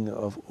clearing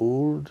of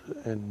old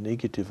and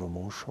negative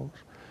emotions,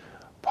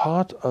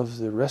 part of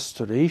the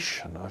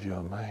restoration of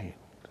your mind.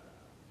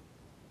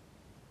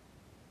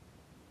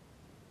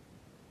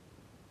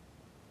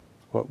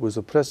 What was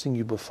oppressing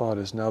you before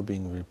is now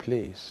being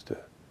replaced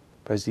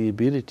by the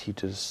ability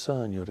to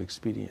discern your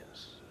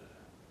experience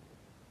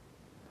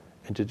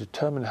and to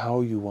determine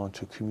how you want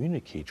to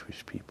communicate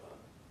with people.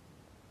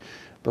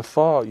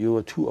 Before, you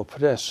were too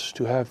oppressed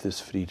to have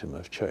this freedom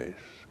of choice,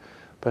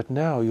 but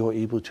now you're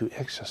able to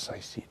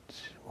exercise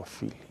it more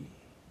freely.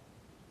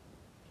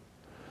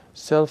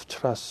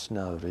 Self-trust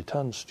now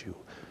returns to you.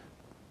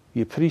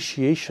 The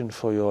appreciation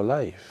for your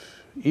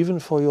life, even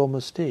for your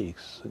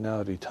mistakes,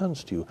 now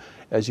returns to you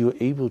as you're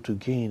able to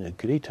gain a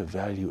greater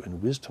value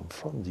and wisdom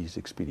from these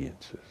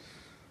experiences.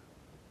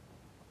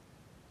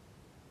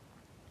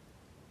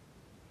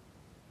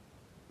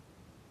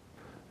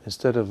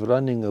 Instead of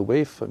running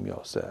away from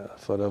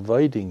yourself or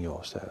avoiding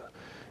yourself,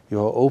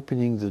 you're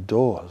opening the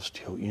doors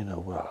to your inner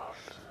world,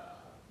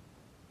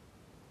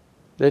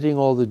 letting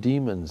all the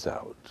demons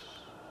out,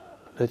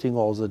 letting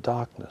all the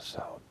darkness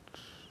out,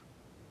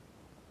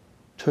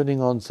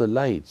 turning on the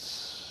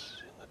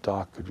lights in the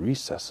dark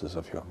recesses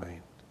of your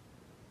mind.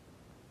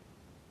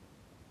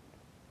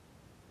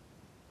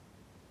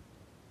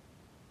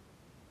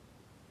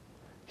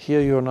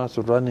 Here you're not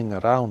running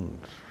around,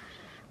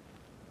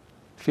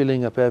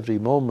 filling up every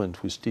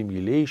moment with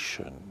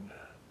stimulation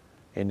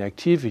and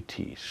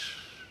activities.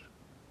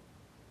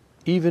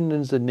 Even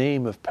in the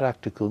name of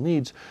practical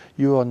needs,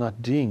 you are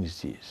not doing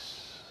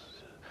this.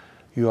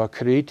 You are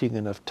creating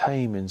enough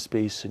time and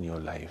space in your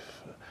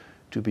life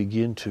to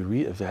begin to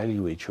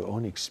reevaluate your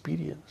own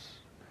experience,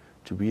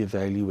 to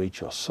reevaluate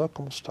your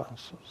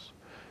circumstances,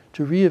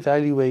 to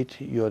reevaluate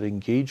your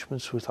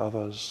engagements with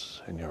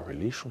others and your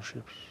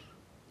relationships,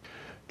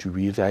 to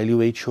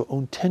reevaluate your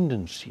own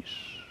tendencies,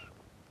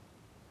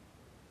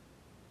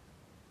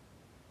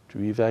 to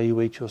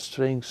reevaluate your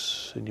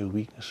strengths and your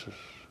weaknesses,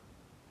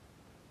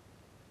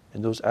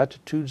 and those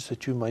attitudes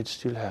that you might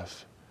still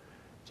have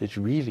that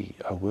really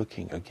are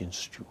working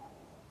against you.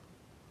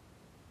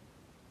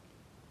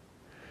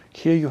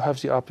 Here you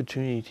have the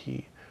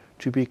opportunity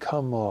to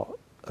become more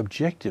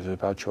objective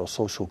about your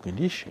social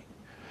conditioning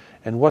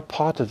and what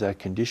part of that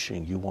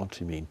conditioning you want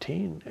to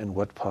maintain and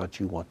what part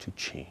you want to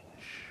change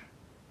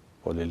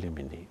or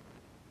eliminate.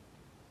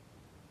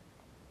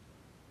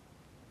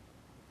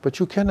 But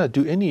you cannot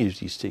do any of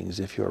these things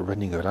if you are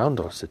running around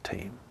all the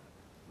time,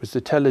 with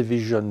the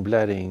television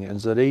blaring and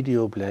the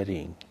radio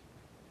blaring,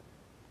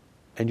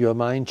 and your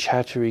mind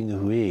chattering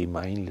away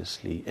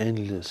mindlessly,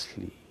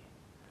 endlessly,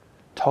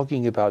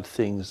 talking about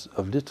things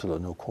of little or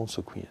no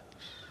consequence.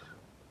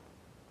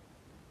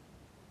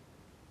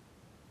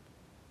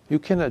 You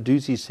cannot do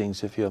these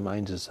things if your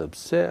mind is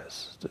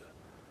obsessed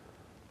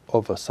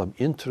over some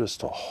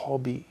interest or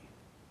hobby.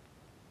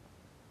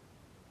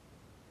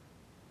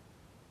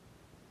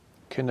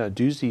 You cannot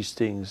do these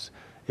things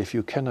if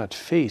you cannot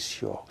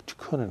face your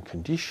current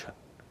condition.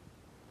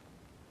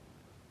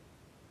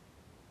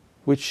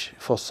 which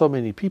for so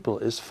many people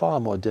is far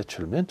more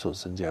detrimental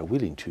than they are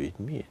willing to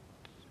admit.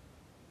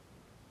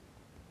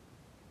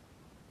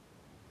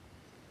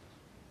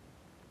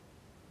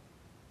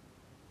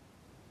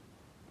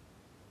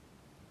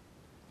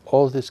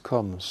 All this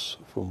comes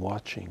from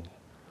watching,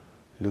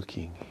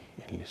 looking,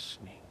 and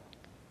listening.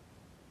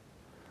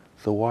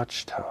 The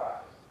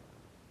watchtower.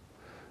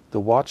 The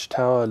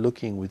watchtower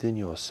looking within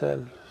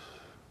yourself,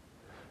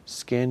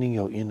 scanning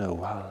your inner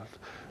world.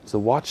 The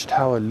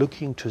watchtower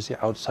looking to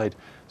the outside,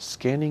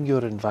 scanning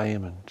your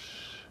environment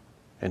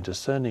and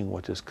discerning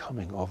what is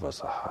coming over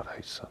the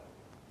horizon.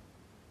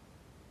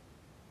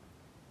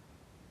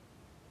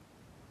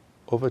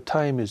 Over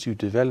time, as you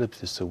develop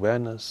this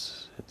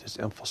awareness, this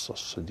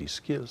emphasis and these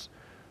skills,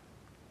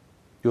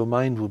 your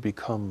mind will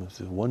become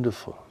the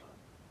wonderful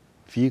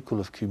vehicle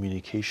of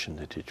communication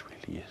that it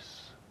really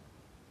is.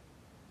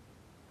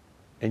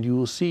 And you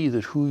will see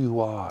that who you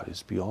are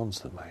is beyond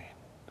the mind,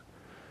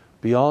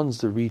 beyond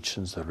the reach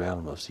and the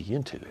realm of the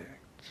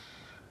intellect,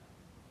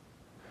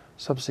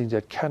 something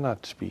that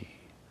cannot be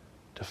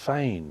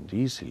defined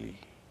easily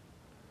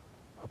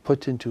or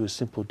put into a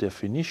simple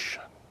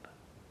definition.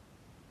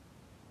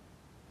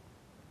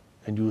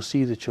 And you will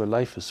see that your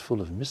life is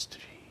full of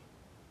mystery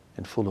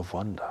and full of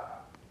wonder.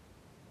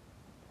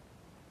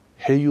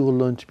 Here you will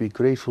learn to be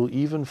grateful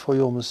even for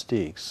your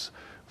mistakes,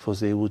 for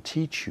they will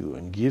teach you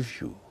and give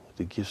you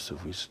the gifts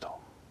of wisdom.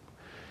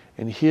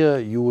 And here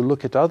you will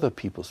look at other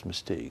people's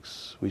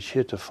mistakes, which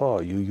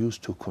heretofore you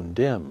used to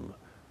condemn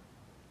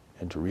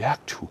and to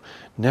react to.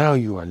 Now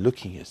you are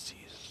looking at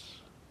these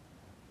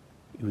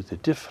with a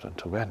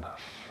different awareness,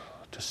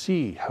 to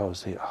see how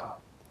they are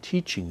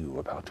teaching you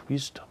about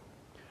wisdom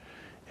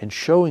and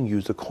showing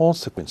you the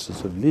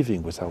consequences of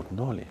living without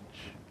knowledge,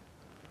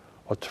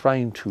 or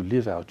trying to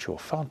live out your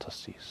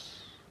fantasies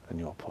and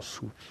your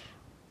pursuits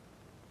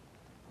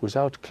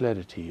without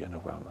clarity and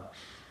awareness.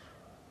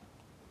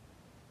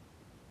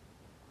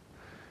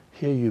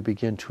 Here you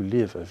begin to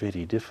live a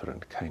very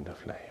different kind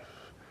of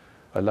life,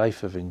 a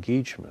life of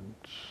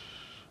engagement,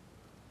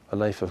 a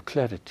life of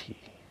clarity,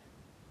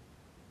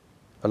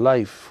 a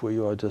life where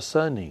you are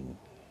discerning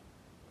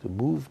the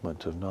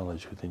movement of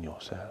knowledge within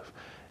yourself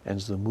and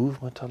the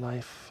movement of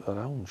life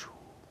around you.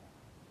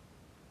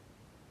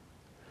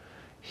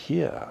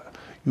 Here,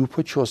 you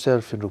put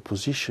yourself in a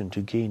position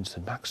to gain the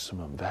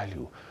maximum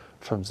value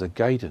from the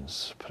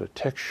guidance,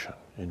 protection,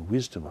 and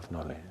wisdom of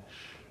knowledge.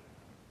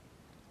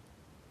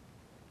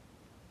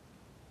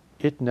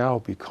 It now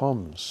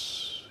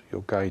becomes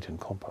your guide and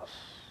compass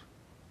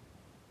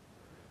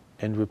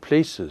and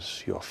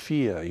replaces your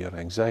fear, your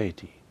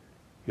anxiety,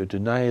 your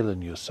denial,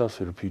 and your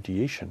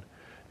self-repudiation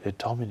that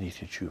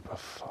dominated you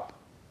before.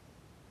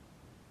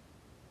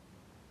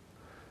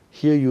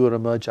 Here you will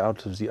emerge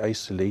out of the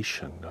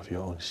isolation of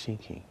your own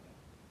thinking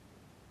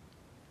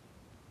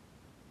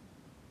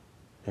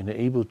and are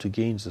able to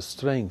gain the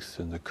strength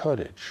and the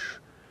courage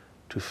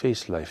to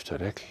face life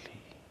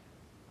directly,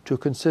 to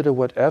consider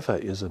whatever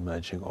is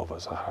emerging over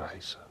the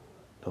horizon,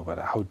 no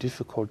matter how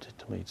difficult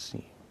it may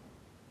seem.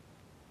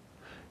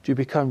 To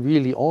become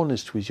really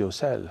honest with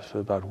yourself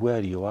about where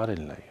you are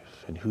in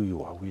life and who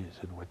you are with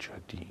and what you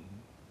are doing.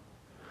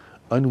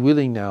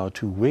 Unwilling now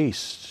to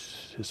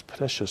waste this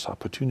precious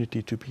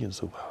opportunity to be in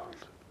the world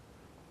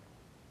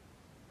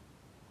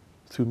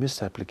through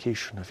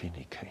misapplication of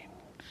any kind.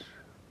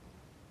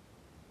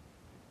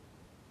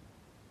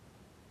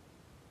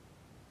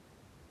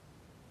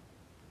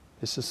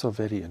 This is so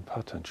very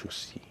important, you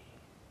see.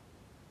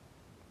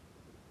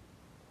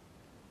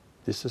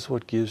 This is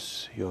what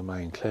gives your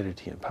mind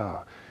clarity and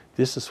power.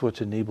 This is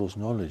what enables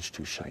knowledge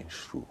to shine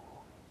through.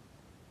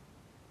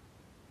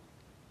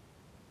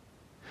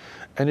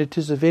 And it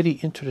is a very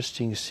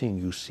interesting thing,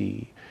 you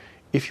see.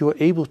 If you are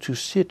able to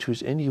sit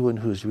with anyone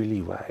who is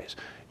really wise,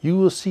 you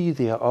will see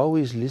they are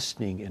always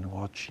listening and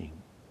watching.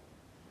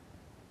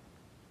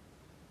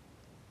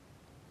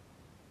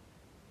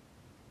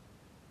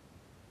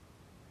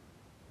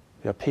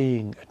 They are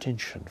paying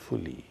attention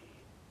fully.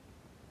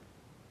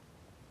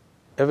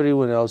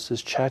 Everyone else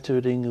is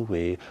chattering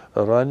away,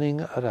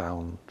 running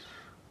around,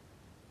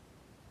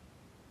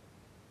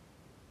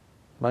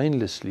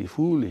 mindlessly,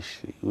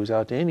 foolishly,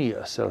 without any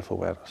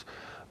self-awareness.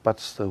 But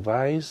the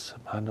wise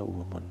man or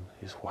woman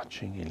is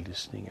watching and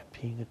listening and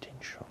paying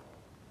attention.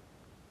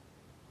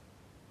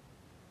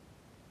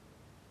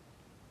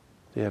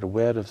 They are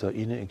aware of their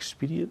inner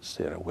experience,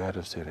 they are aware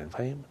of their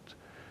environment,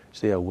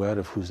 they are aware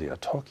of who they are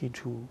talking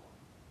to.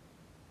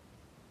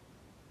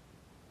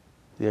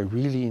 They are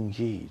really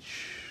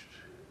engaged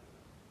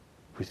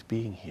with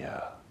being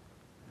here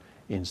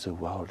in the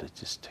world at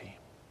this time.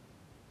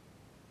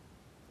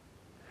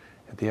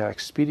 And they are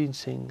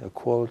experiencing a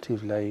quality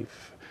of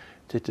life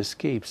that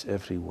escapes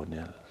everyone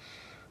else.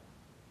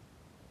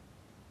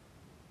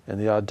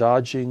 And they are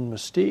dodging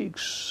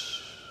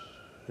mistakes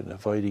and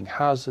avoiding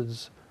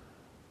hazards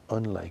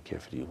unlike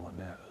everyone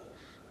else.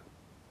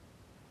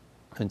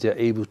 And they are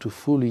able to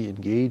fully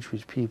engage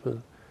with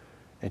people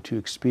and to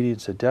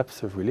experience a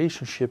depth of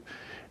relationship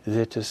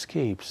that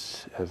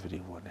escapes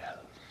everyone else.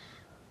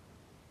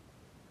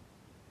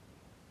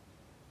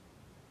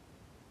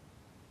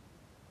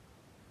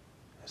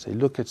 as they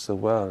look at the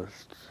world,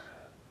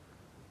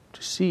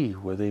 to see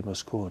where they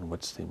must go and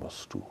what they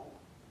must do,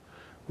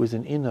 with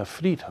an inner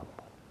freedom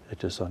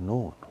that is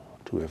unknown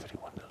to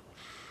everyone else.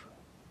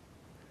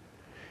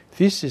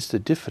 This is the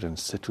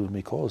difference that will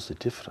make all the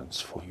difference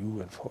for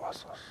you and for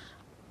others.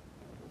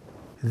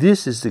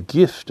 This is the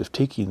gift of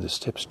taking the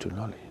steps to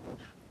knowledge.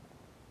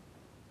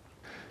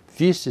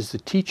 This is the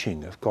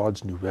teaching of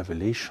God's new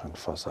revelation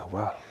for the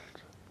world.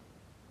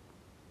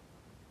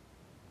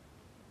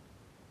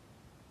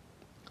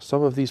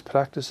 Some of these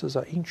practices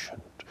are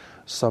ancient,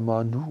 some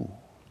are new.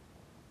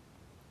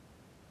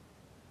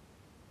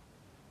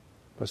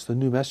 But the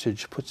new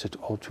message puts it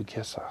all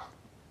together,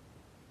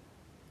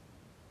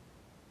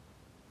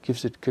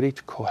 gives it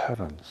great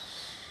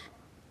coherence,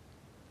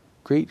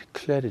 great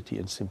clarity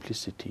and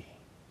simplicity,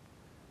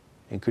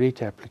 and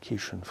great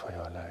application for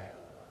your life.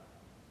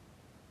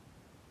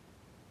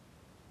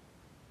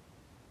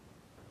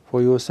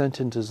 For you are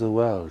sent into the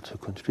world to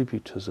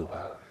contribute to the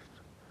world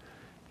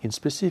in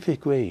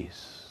specific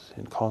ways,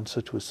 in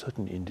concert with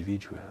certain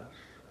individuals.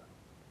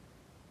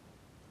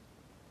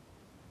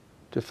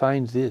 To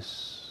find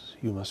this,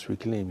 you must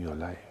reclaim your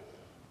life.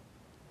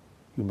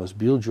 You must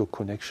build your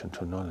connection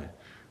to knowledge.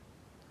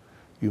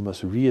 You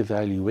must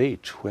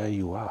reevaluate where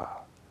you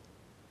are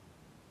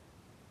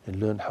and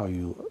learn how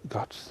you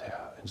got there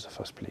in the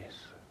first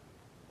place.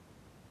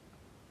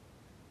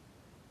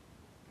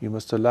 You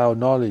must allow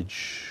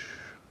knowledge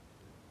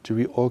to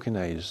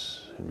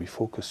reorganize and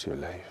refocus your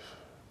life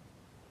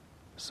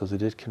so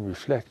that it can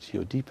reflect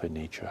your deeper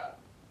nature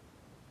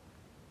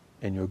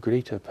and your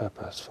greater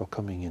purpose for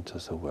coming into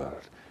the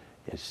world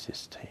at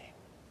this time.